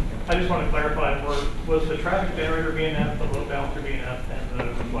 11, I just want to clarify, was the traffic generator VNF, the load balancer VNF, and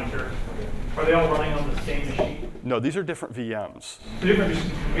the reflector, are they all running on the same machine? No, these are different VMs. Different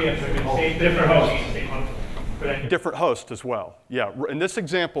VMs, different hosts, same host. Different host as well. Yeah, in this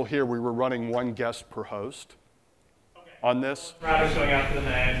example here, we were running 1 guest per host on this. Routers going out to the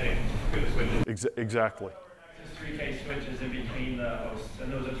NAS and through the switches. Exactly. There's 3K switches in between the hosts,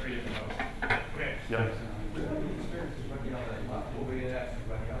 and those are 3 different hosts. Okay. Yeah.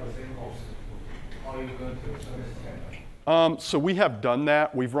 So we have done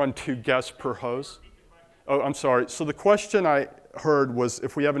that. We've run 2 guests per host. Oh, I'm sorry. So the question I heard was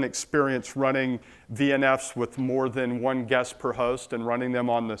if we have an experience running VNFs with more than 1 guest per host and running them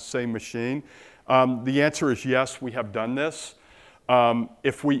on the same machine. The answer is yes, we have done this.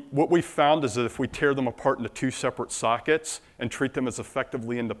 What we found is that if we tear them apart into 2 separate sockets and treat them as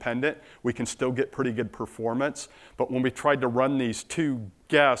effectively independent, we can still get pretty good performance. But when we tried to run these 2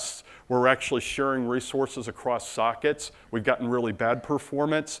 guests, we're actually sharing resources across sockets. We've gotten really bad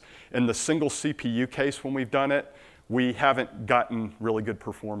performance. In the single CPU case when we've done it, we haven't gotten really good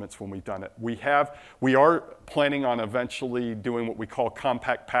performance when we've done it. We are planning on eventually doing what we call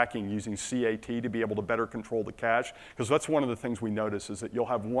compact packing using CAT to be able to better control the cache, because that's one of the things we notice is that you'll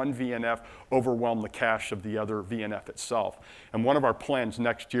have one VNF overwhelm the cache of the other VNF itself. And one of our plans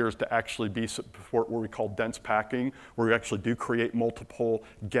next year is to actually support what we call dense packing, where we actually do create multiple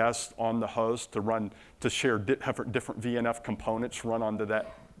guests on the host to share different VNF components run onto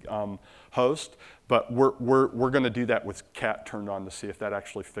that host, but we're going to do that with CAT turned on to see if that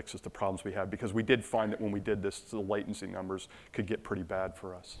actually fixes the problems we have, because we did find that when we did this, the latency numbers could get pretty bad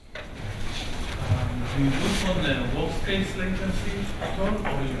for us. Do you look on the workspace latency at all,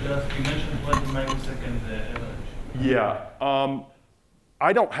 or you mentioned 20 microsecond average? Yeah,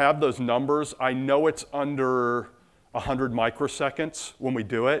 I don't have those numbers. I know it's under 100 microseconds when we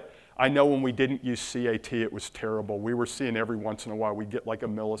do it. I know when we didn't use CAT, it was terrible. We were seeing every once in a while, we'd get like a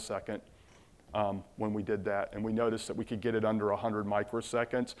millisecond when we did that. And we noticed that we could get it under 100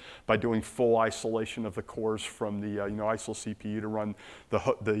 microseconds by doing full isolation of the cores from the ISO CPU to run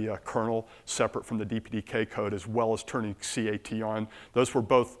the kernel separate from the DPDK code, as well as turning CAT on. Those were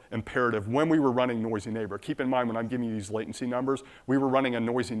both imperative when we were running Noisy Neighbor. Keep in mind, when I'm giving you these latency numbers, we were running a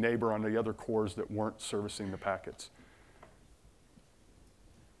Noisy Neighbor on the other cores that weren't servicing the packets.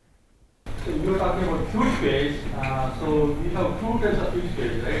 So you were talking about fuse space. So we have 2 types of fuse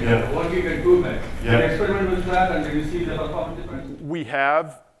space, right? Yeah. 1 gig and 2 meg. Yeah. Did you experiment with that, and did you see the performance difference? We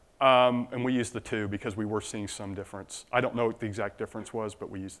have, and we used the 2 because we were seeing some difference. I don't know what the exact difference was,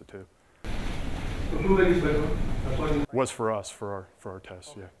 but we used the 2. So 2 meg is better? Was for us, for our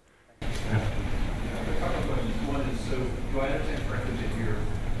tests, yeah. A couple of questions. One is, so do I understand correctly that you're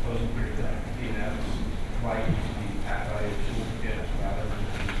proposing for that DNFs right the path toolkit rather than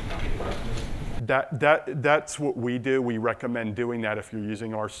That's what we do. We recommend doing that if you're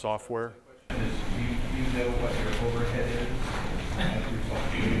using our software. the question is, do you know what your overhead is as a result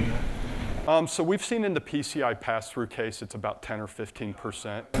of doing that? So we've seen in the PCI pass-through case, it's about 10 or 15%.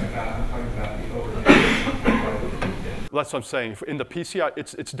 I'm talking about the overhead. That's what I'm saying. In the PCI,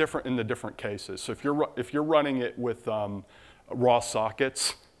 it's different in the different cases. So if you're running it with raw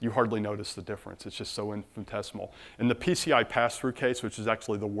sockets, you hardly notice the difference. It's just so infinitesimal. In the PCI pass-through case, which is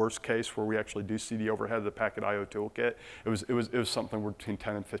actually the worst case where we actually do see the overhead of the packet IO toolkit, it was something between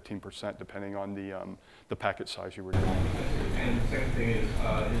 10 and 15% depending on the packet size you were doing. And the second thing is the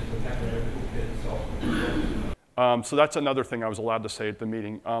packet IO toolkit itself? So that's another thing I was allowed to say at the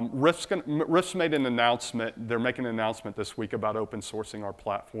meeting. Rift's made an announcement. They're making an announcement this week about open sourcing our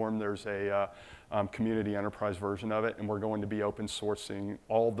platform. There's a community enterprise version of it, and we're going to be open sourcing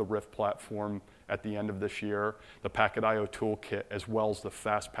all of the Rift platform at the end of this year. The Packet.io toolkit, as well as the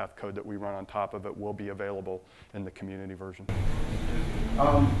FastPath code that we run on top of it, will be available in the community version.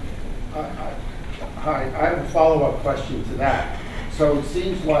 Hi, I have a follow-up question to that. So it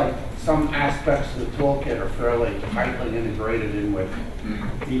seems like some aspects of the toolkit are fairly tightly integrated in with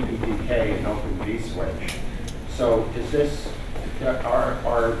DPDK and Open vSwitch. So is this,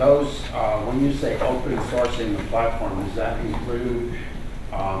 are those, when you say open sourcing the platform, does that include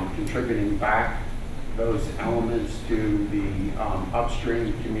contributing back those elements to the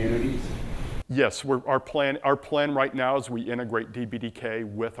upstream communities? Yes, our plan right now is we integrate DPDK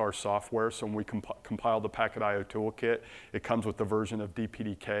with our software. So when we compile the Packet.io toolkit, it comes with the version of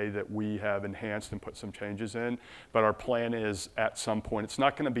DPDK that we have enhanced and put some changes in. But our plan is at some point, it's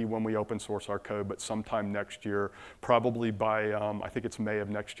not going to be when we open source our code, but sometime next year, probably by, I think it's May of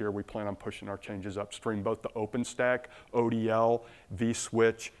next year, we plan on pushing our changes upstream, both the OpenStack, ODL,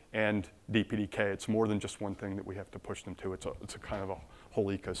 vSwitch, and DPDK. It's more than just one thing that we have to push them to. It's a kind of a whole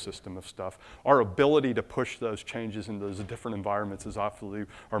ecosystem of stuff. Our ability to push those changes into those different environments is obviously,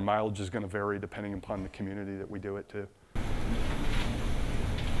 our mileage is going to vary depending upon the community that we do it to.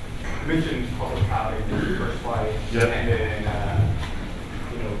 You mentioned public cloud in your first slide, yeah. And then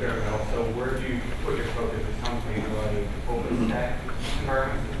bare metal. So where do you put your focus? Is something like OpenStack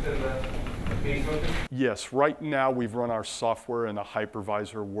environments instead of the main focus? Yes, right now we've run our software in a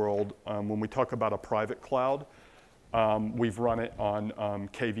hypervisor world. When we talk about a private cloud, we've run it on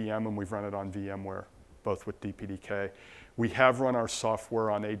KVM and we've run it on VMware, both with DPDK. We have run our software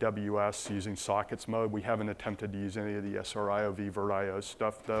on AWS using sockets mode. We haven't attempted to use any of the SRIOV, VirtIO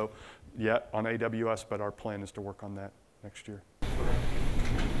stuff though yet on AWS, but our plan is to work on that next year.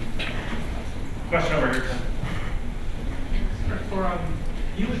 Question over here, Tim. For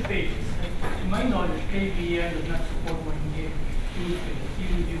use cases, to my knowledge, KVM does not support 1 gig use cases.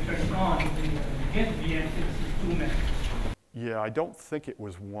 Even if you turn it on, then you get VM, it's 2 minutes. Yeah, I don't think it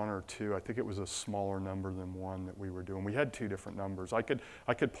was 1 or 2. I think it was a smaller number than 1 that we were doing. We had 2 different numbers. I could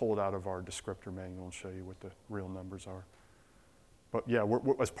pull it out of our descriptor manual and show you what the real numbers are. But yeah,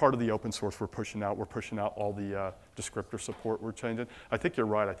 as part of the open source, we're pushing out all the descriptor support we're changing. I think you're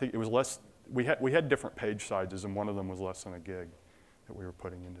right. I think it was less. We had different page sizes, and one of them was less than a gig that we were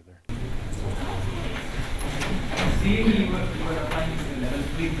putting into there.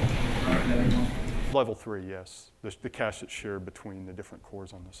 Level 3, yes. The cache that's shared between the different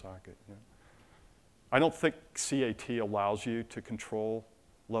cores on the socket. Yeah. I don't think CAT allows you to control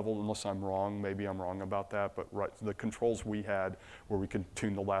level unless I'm wrong. Maybe I'm wrong about that, but right, the controls we had where we could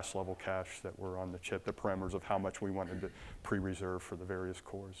tune the last level cache that were on the chip, the parameters of how much we wanted to pre-reserve for the various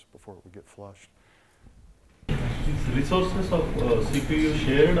cores before it would get flushed. Resources of CPU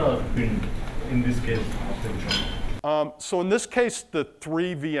shared or pinned in this case? So in this case, the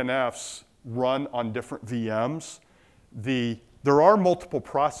 3 VNFs run on different VMs. There are multiple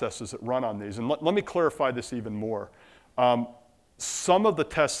processes that run on these, and let me clarify this even more. Some of the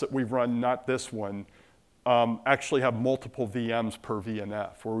tests that we've run, not this one, actually have multiple VMs per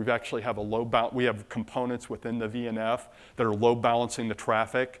VNF, where we actually have we have components within the VNF that are load balancing the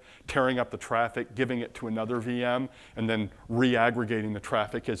traffic, tearing up the traffic, giving it to another VM, and then re-aggregating the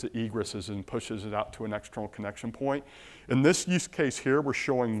traffic as it egresses and pushes it out to an external connection point. In this use case here, we're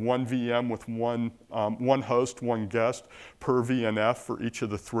showing 1 VM with one host, 1 guest per VNF for each of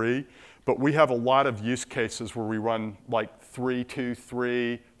the 3. But we have a lot of use cases where we run like 3, 2,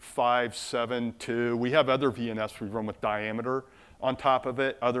 3, 5, 7, 2. We have other VNFs we run with diameter on top of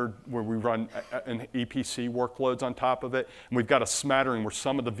it, where we run an EPC workloads on top of it. And we've got a smattering where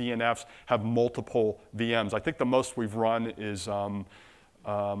some of the VNFs have multiple VMs. I think the most we've run is,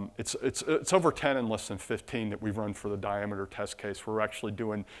 it's over 10 and less than 15 that we've run for the diameter test case. We're actually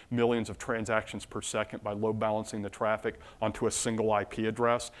doing millions of transactions per second by load balancing the traffic onto a single IP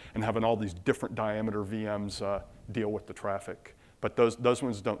address and having all these different diameter VMs deal with the traffic. But those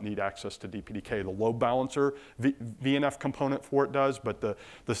ones don't need access to DPDK. The load balancer VNF component for it does, but the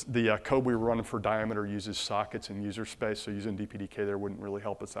code we were running for diameter uses sockets and user space, so using DPDK there wouldn't really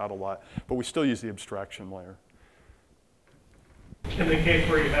help us out a lot. But we still use the abstraction layer. In the case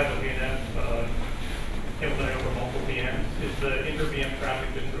where you have a VNF implemented over multiple VMs, is the inter-VM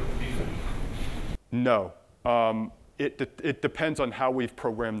traffic just through vSwitch? No. It depends on how we've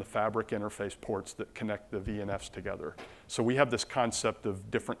programmed the fabric interface ports that connect the VNFs together. So we have this concept of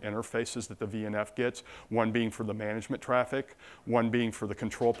different interfaces that the VNF gets, one being for the management traffic, one being for the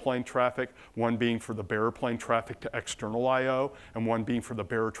control plane traffic, one being for the bearer plane traffic to external I/O, and one being for the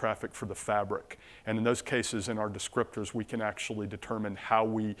bearer traffic for the fabric. And in those cases, in our descriptors, we can actually determine how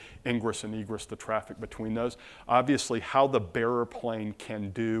we ingress and egress the traffic between those. Obviously, how the bearer plane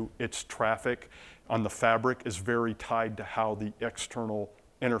can do its traffic on the fabric is very tied to how the external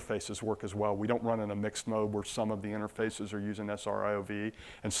interfaces work as well. We don't run in a mixed mode where some of the interfaces are using SRIOV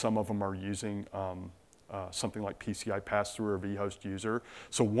and some of them are using something like PCI pass-through or vhost user.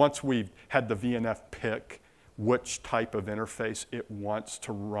 So once we've had the VNF pick which type of interface it wants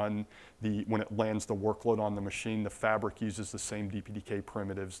to run when it lands the workload on the machine, the fabric uses the same DPDK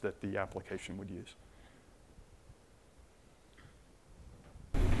primitives that the application would use.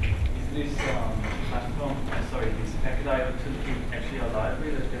 This platform, this packet I/O toolkit actually a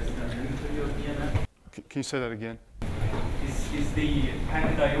library that gets linked to your VNF? Can you say that again? Is the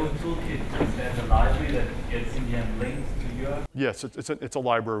packet I/O toolkit, is that a library that gets in the end linked to your? Yes, it's a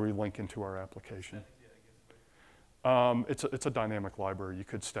library we link into our application. It's a dynamic library. You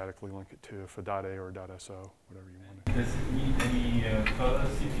could statically link it to a .a or a .so, whatever you want. Does it need any further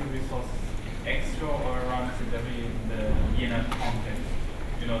CPU resources extra, or runs it every in the VNF context?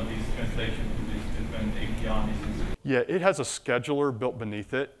 You know, these translation to these different APIs. Yeah, it has a scheduler built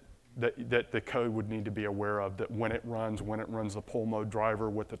beneath it that the code would need to be aware of, that when it runs the pull mode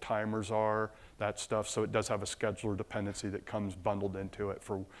driver, what the timers are, that stuff. So it does have a scheduler dependency that comes bundled into it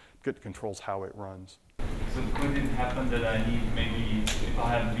for good controls how it runs. So could it happen that I need maybe, if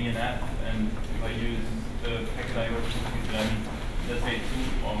I have VNF and if I use the packet I/O toolkit, that I need, let's say,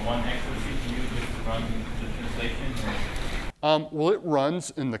 2 or 1 extra CPU just to run the translation? Or? Well, it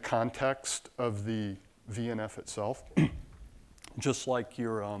runs in the context of the VNF itself, just like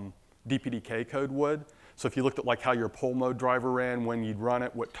your DPDK code would. So if you looked at like how your pull mode driver ran, when you'd run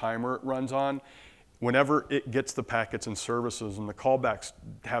it, what timer it runs on, whenever it gets the packets and services, and the callbacks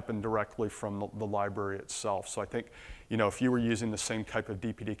happen directly from the library itself. So I think, you know, if you were using the same type of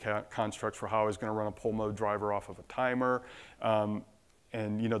DPDK constructs for how I was going to run a pull mode driver off of a timer,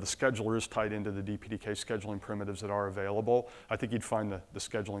 and you know the scheduler is tied into the DPDK scheduling primitives that are available, I think you'd find the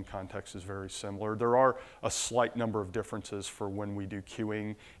scheduling context is very similar. There are a slight number of differences for when we do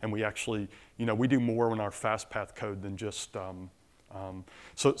queuing, and we actually, you know, we do more in our fast path code than just,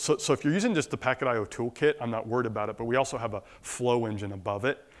 so if you're using just the packet I/O toolkit, I'm not worried about it, but we also have a flow engine above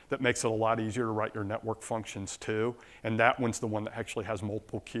it that makes it a lot easier to write your network functions too. And that one's the one that actually has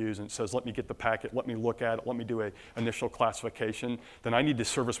multiple queues and says, let me get the packet, let me look at it, let me do an initial classification. Then I need to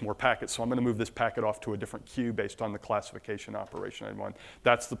service more packets, so I'm gonna move this packet off to a different queue based on the classification operation I want.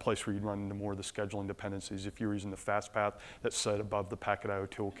 That's the place where you'd run into more of the scheduling dependencies if you're using the fast path that's set above the packet I/O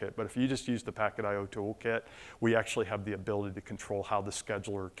toolkit. But if you just use the packet I/O toolkit, we actually have the ability to control how the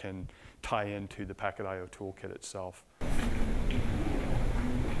scheduler can tie into the packet I/O toolkit itself.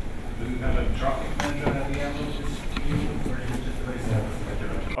 Do you have a traffic manager at the end of this queue, or is it just a very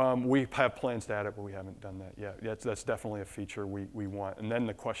simple? We have plans to add it, but we haven't done that yet. Yeah, that's definitely a feature we want. And then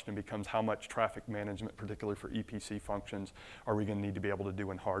the question becomes how much traffic management, particularly for EPC functions, are we going to need to be able to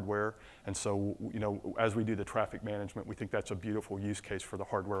do in hardware? And so, you know, as we do the traffic management, we think that's a beautiful use case for the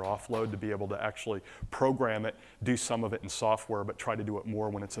hardware offload, to be able to actually program it, do some of it in software, but try to do it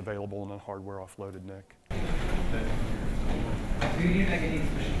more when it's available in a hardware offloaded NIC. Do you need like any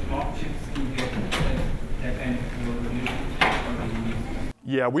special block chips to get that kind of resolution?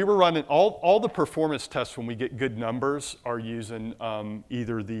 Yeah, we were running all the performance tests when we get good numbers are using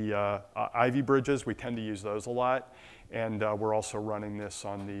either the Ivy bridges. We tend to use those a lot, and we're also running this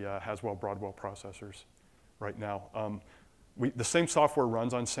on the Haswell Broadwell processors right now. The same software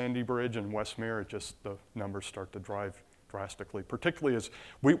runs on Sandy Bridge and Westmere. It just the numbers start to drive drastically. Particularly as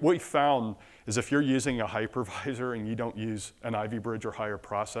what we found is if you're using a hypervisor and you don't use an Ivy Bridge or higher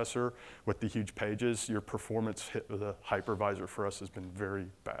processor with the huge pages, your performance hit with a hypervisor for us has been very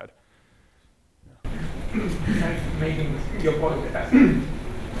bad. Thanks for making your product as an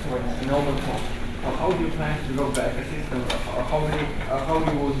open source. How do you plan to develop the ecosystem? How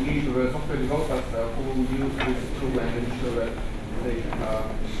you will engage with software developers who use this tool and ensure that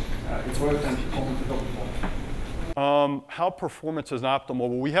it works and performance is optimal? How performance is optimal?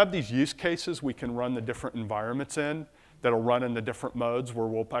 Well, we have these use cases we can run the different environments in that'll run in the different modes where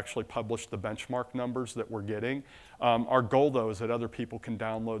we'll actually publish the benchmark numbers that we're getting. Our goal, though, is that other people can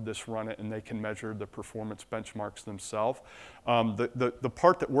download this, run it, and they can measure the performance benchmarks themselves. The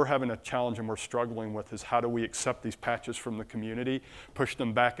part that we're having a challenge and we're struggling with is how do we accept these patches from the community, push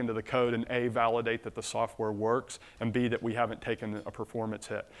them back into the code, and A, validate that the software works, and B, that we haven't taken a performance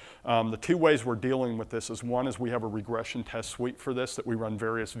hit. The two ways we're dealing with this is one is we have a regression test suite for this that we run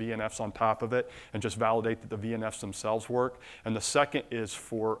various VNFs on top of it and just validate that the VNFs themselves work. And the second is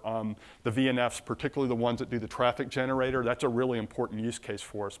for the VNFs, particularly the ones that do the traffic generator. That's a really important use case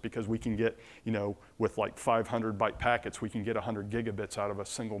for us because we can get, with like 500 byte packets, we can get 100 gigabits out of a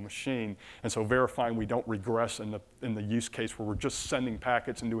single machine. And so verifying we don't regress in the use case where we're just sending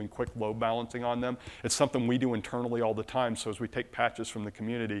packets and doing quick load balancing on them, it's something we do internally all the time. So as we take patches from the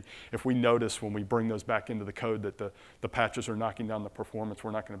community, if we notice when we bring those back into the code that the patches are knocking down the performance,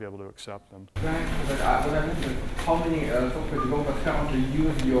 we're not going to be able to accept them. How many software developers currently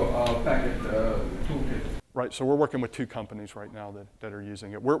use your packet toolkit? Right, so we're working with 2 companies right now that are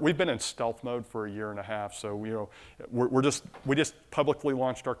using it. We've been in stealth mode for 1.5 years, so we just publicly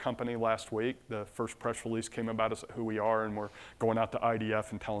launched our company last week. The first press release came about us who we are, and we're going out to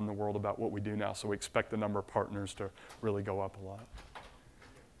IDF and telling the world about what we do now. So we expect the number of partners to really go up a lot.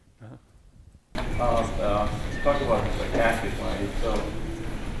 Talk about the cache line.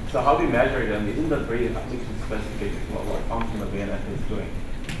 So how do you measure them? Isn't the very application specification what function the VNF is doing?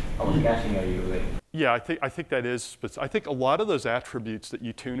 How much caching are you using? Yeah, I think that is, I think a lot of those attributes that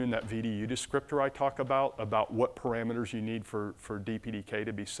you tune in that VDU descriptor I talk about what parameters you need for DPDK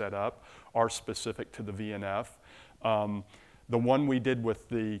to be set up, are specific to the VNF. The one we did with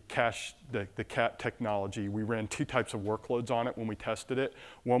the cache, the CAT technology, we ran 2 types of workloads on it when we tested it.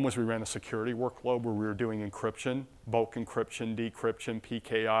 One was we ran a security workload where we were doing encryption, bulk encryption, decryption,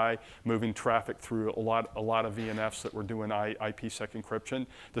 PKI, moving traffic through a lot of VNFs that were doing IPsec encryption.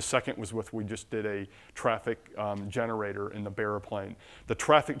 The second was we just did a traffic generator in the bearer plane. The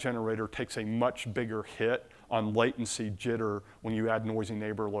traffic generator takes a much bigger hit on latency jitter when you add noisy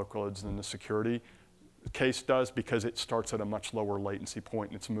neighbor workloads than the security case does because it starts at a much lower latency point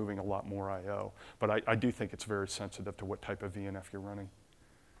and it's moving a lot more I/O. But I do think it's very sensitive to what type of VNF you're running.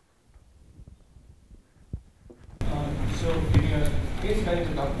 So in your case study,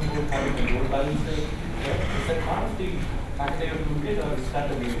 you're talking about having a load balancer. Is that part of the packet IO toolkit or is that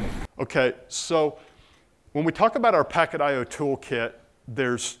the VNF? Okay, so when we talk about our packet IO toolkit,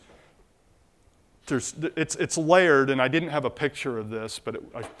 it's layered, and I didn't have a picture of this, but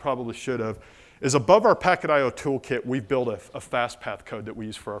I probably should have. Is above our packet IO toolkit, we've built a fast path code that we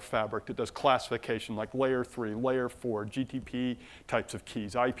use for our fabric that does classification like layer 3, layer 4, GTP types of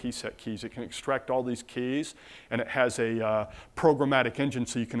keys, IPsec keys. It can extract all these keys, and it has a programmatic engine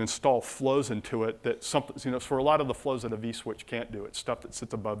so you can install flows into it that for a lot of the flows that a vSwitch can't do. It's stuff that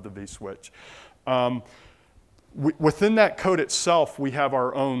sits above the vSwitch. Within that code itself, we have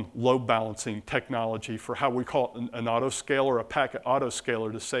our own load balancing technology for how we call it an autoscaler, a packet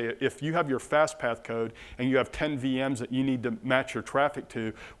autoscaler, to say if you have your fast path code and you have 10 VMs that you need to match your traffic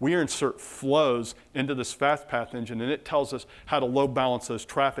to, we insert flows into this fast path engine, and it tells us how to load balance those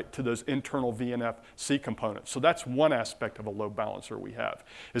traffic to those internal VNF C components. So that's one aspect of a load balancer we have,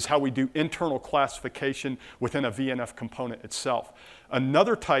 is how we do internal classification within a VNF component itself.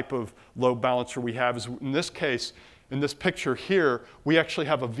 Another type of load balancer we have is, in this case, in this picture here, we actually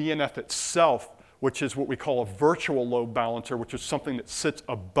have a VNF itself, which is what we call a virtual load balancer, which is something that sits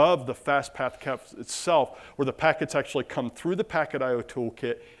above the fast path itself, where the packets actually come through the packet IO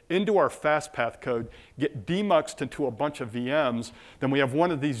toolkit into our fast path code, get demuxed into a bunch of VMs. Then we have one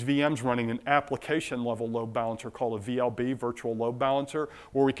of these VMs running an application level load balancer called a VLB, virtual load balancer,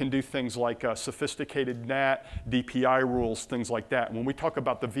 where we can do things like sophisticated NAT, DPI rules, things like that. And when we talk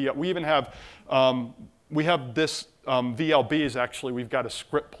about the VL, we even have, we have this VLB is actually, we've got a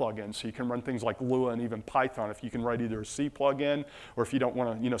script plugin, so you can run things like Lua and even Python. If you can write either a C plugin, or if you don't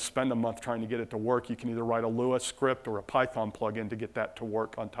want to spend a month trying to get it to work, you can either write a Lua script or a Python plugin to get that to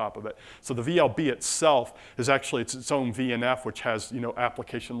work on top of it. So the VLB itself is actually its own VNF, which has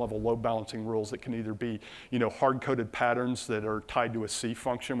application level load balancing rules that can either be hard-coded patterns that are tied to a C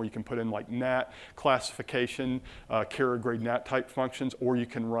function where you can put in like NAT classification, carrier grade NAT type functions, or you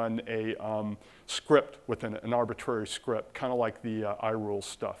can run a script within an arbitrary script, kind of like the iRules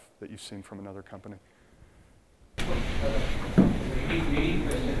stuff that you've seen from another company. Very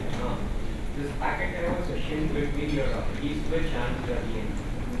question. This packet IO is a shim between your vSwitch and the VM.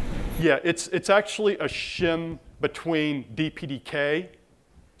 Yeah, it's actually a shim between DPDK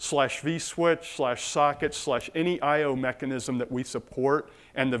 / vSwitch / socket / any IO mechanism that we support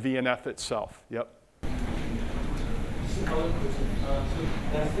and the VNF itself. Yep. So,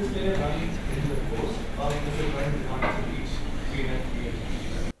 does this layer run in the host, or does it run one to each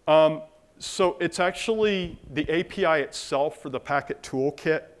VNF? So it's actually the API itself for the packet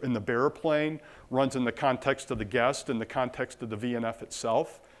toolkit in the bearer plane runs in the context of the guest, in the context of the VNF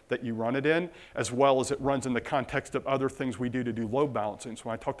itself that you run it in, as well as it runs in the context of other things we do to do load balancing. So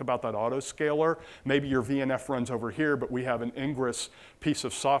when I talked about that autoscaler, maybe your VNF runs over here, but we have an Ingress piece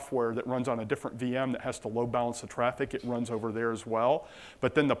of software that runs on a different VM that has to load balance the traffic. It runs over there as well.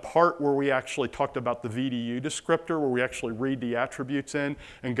 But then the part where we actually talked about the VDU descriptor, where we actually read the attributes in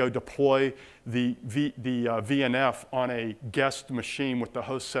and go deploy the VNF on a guest machine with the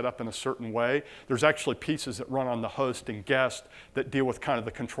host set up in a certain way, there's actually pieces that run on the host and guest that deal with kind of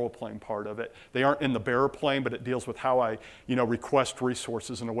the control plane part of it. They aren't in the bearer plane, but it deals with how I request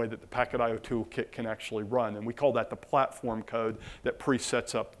resources in a way that the Packet IO Toolkit can actually run. And we call that the platform code that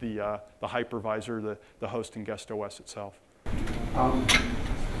presets up the hypervisor, the host and guest OS itself.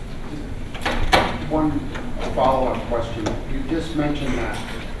 One follow-up question. You just mentioned that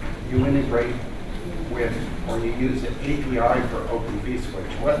you integrate with, or you use an API for Open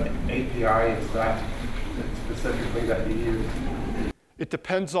vSwitch. What API is that specifically that you use? It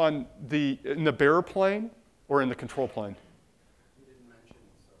depends on in the bearer plane or in the control plane? You didn't mention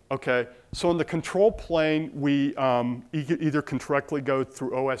so. Okay, so in the control plane, we either can directly go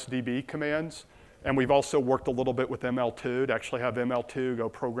through OSDB commands, and we've also worked a little bit with ML2 to actually have ML2 go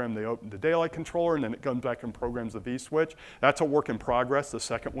program the daylight controller, and then it comes back and programs the vSwitch. That's a work in progress. The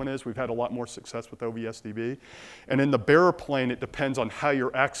second one is we've had a lot more success with OVSDB. And in the bearer plane, it depends on how you're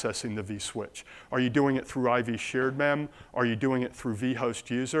accessing the vSwitch. Are you doing it through IV shared mem? Are you doing it through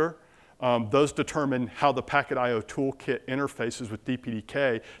vhost user? Those determine how the Packet IO Toolkit interfaces with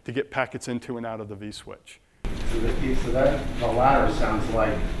DPDK to get packets into and out of the vSwitch. So the latter sounds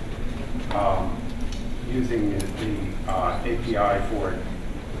like using the API for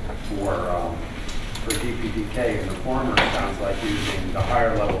DPDK, and the former sounds like using the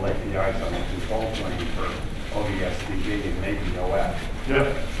higher level APIs on the control plane for OVSDB and maybe OF.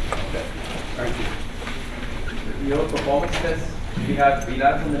 Yeah. Okay. Thank you. Your performance test, did you have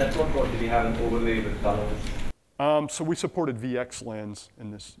VLANs on the network, or did you have an overlay with tunnels? So we supported VXLANs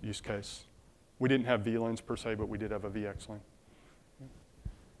in this use case. We didn't have VLANs per se, but we did have a VXLAN.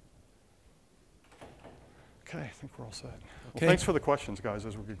 Okay, I think we're all set. Okay. Well, thanks for the questions, guys.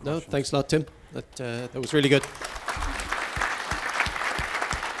 Those were good questions. No, thanks a lot, Tim. That was really good.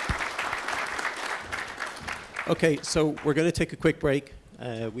 Okay, so we're going to take a quick break.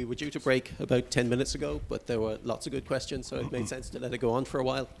 We were due to break about 10 minutes ago, but there were lots of good questions, so it made sense to let it go on for a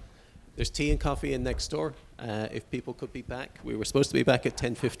while. There's tea and coffee in next door. If people could be back, we were supposed to be back at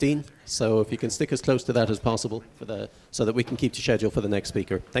 10:15, so if you can stick as close to that as possible so that we can keep the schedule for the next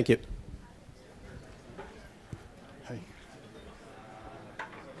speaker. Thank you.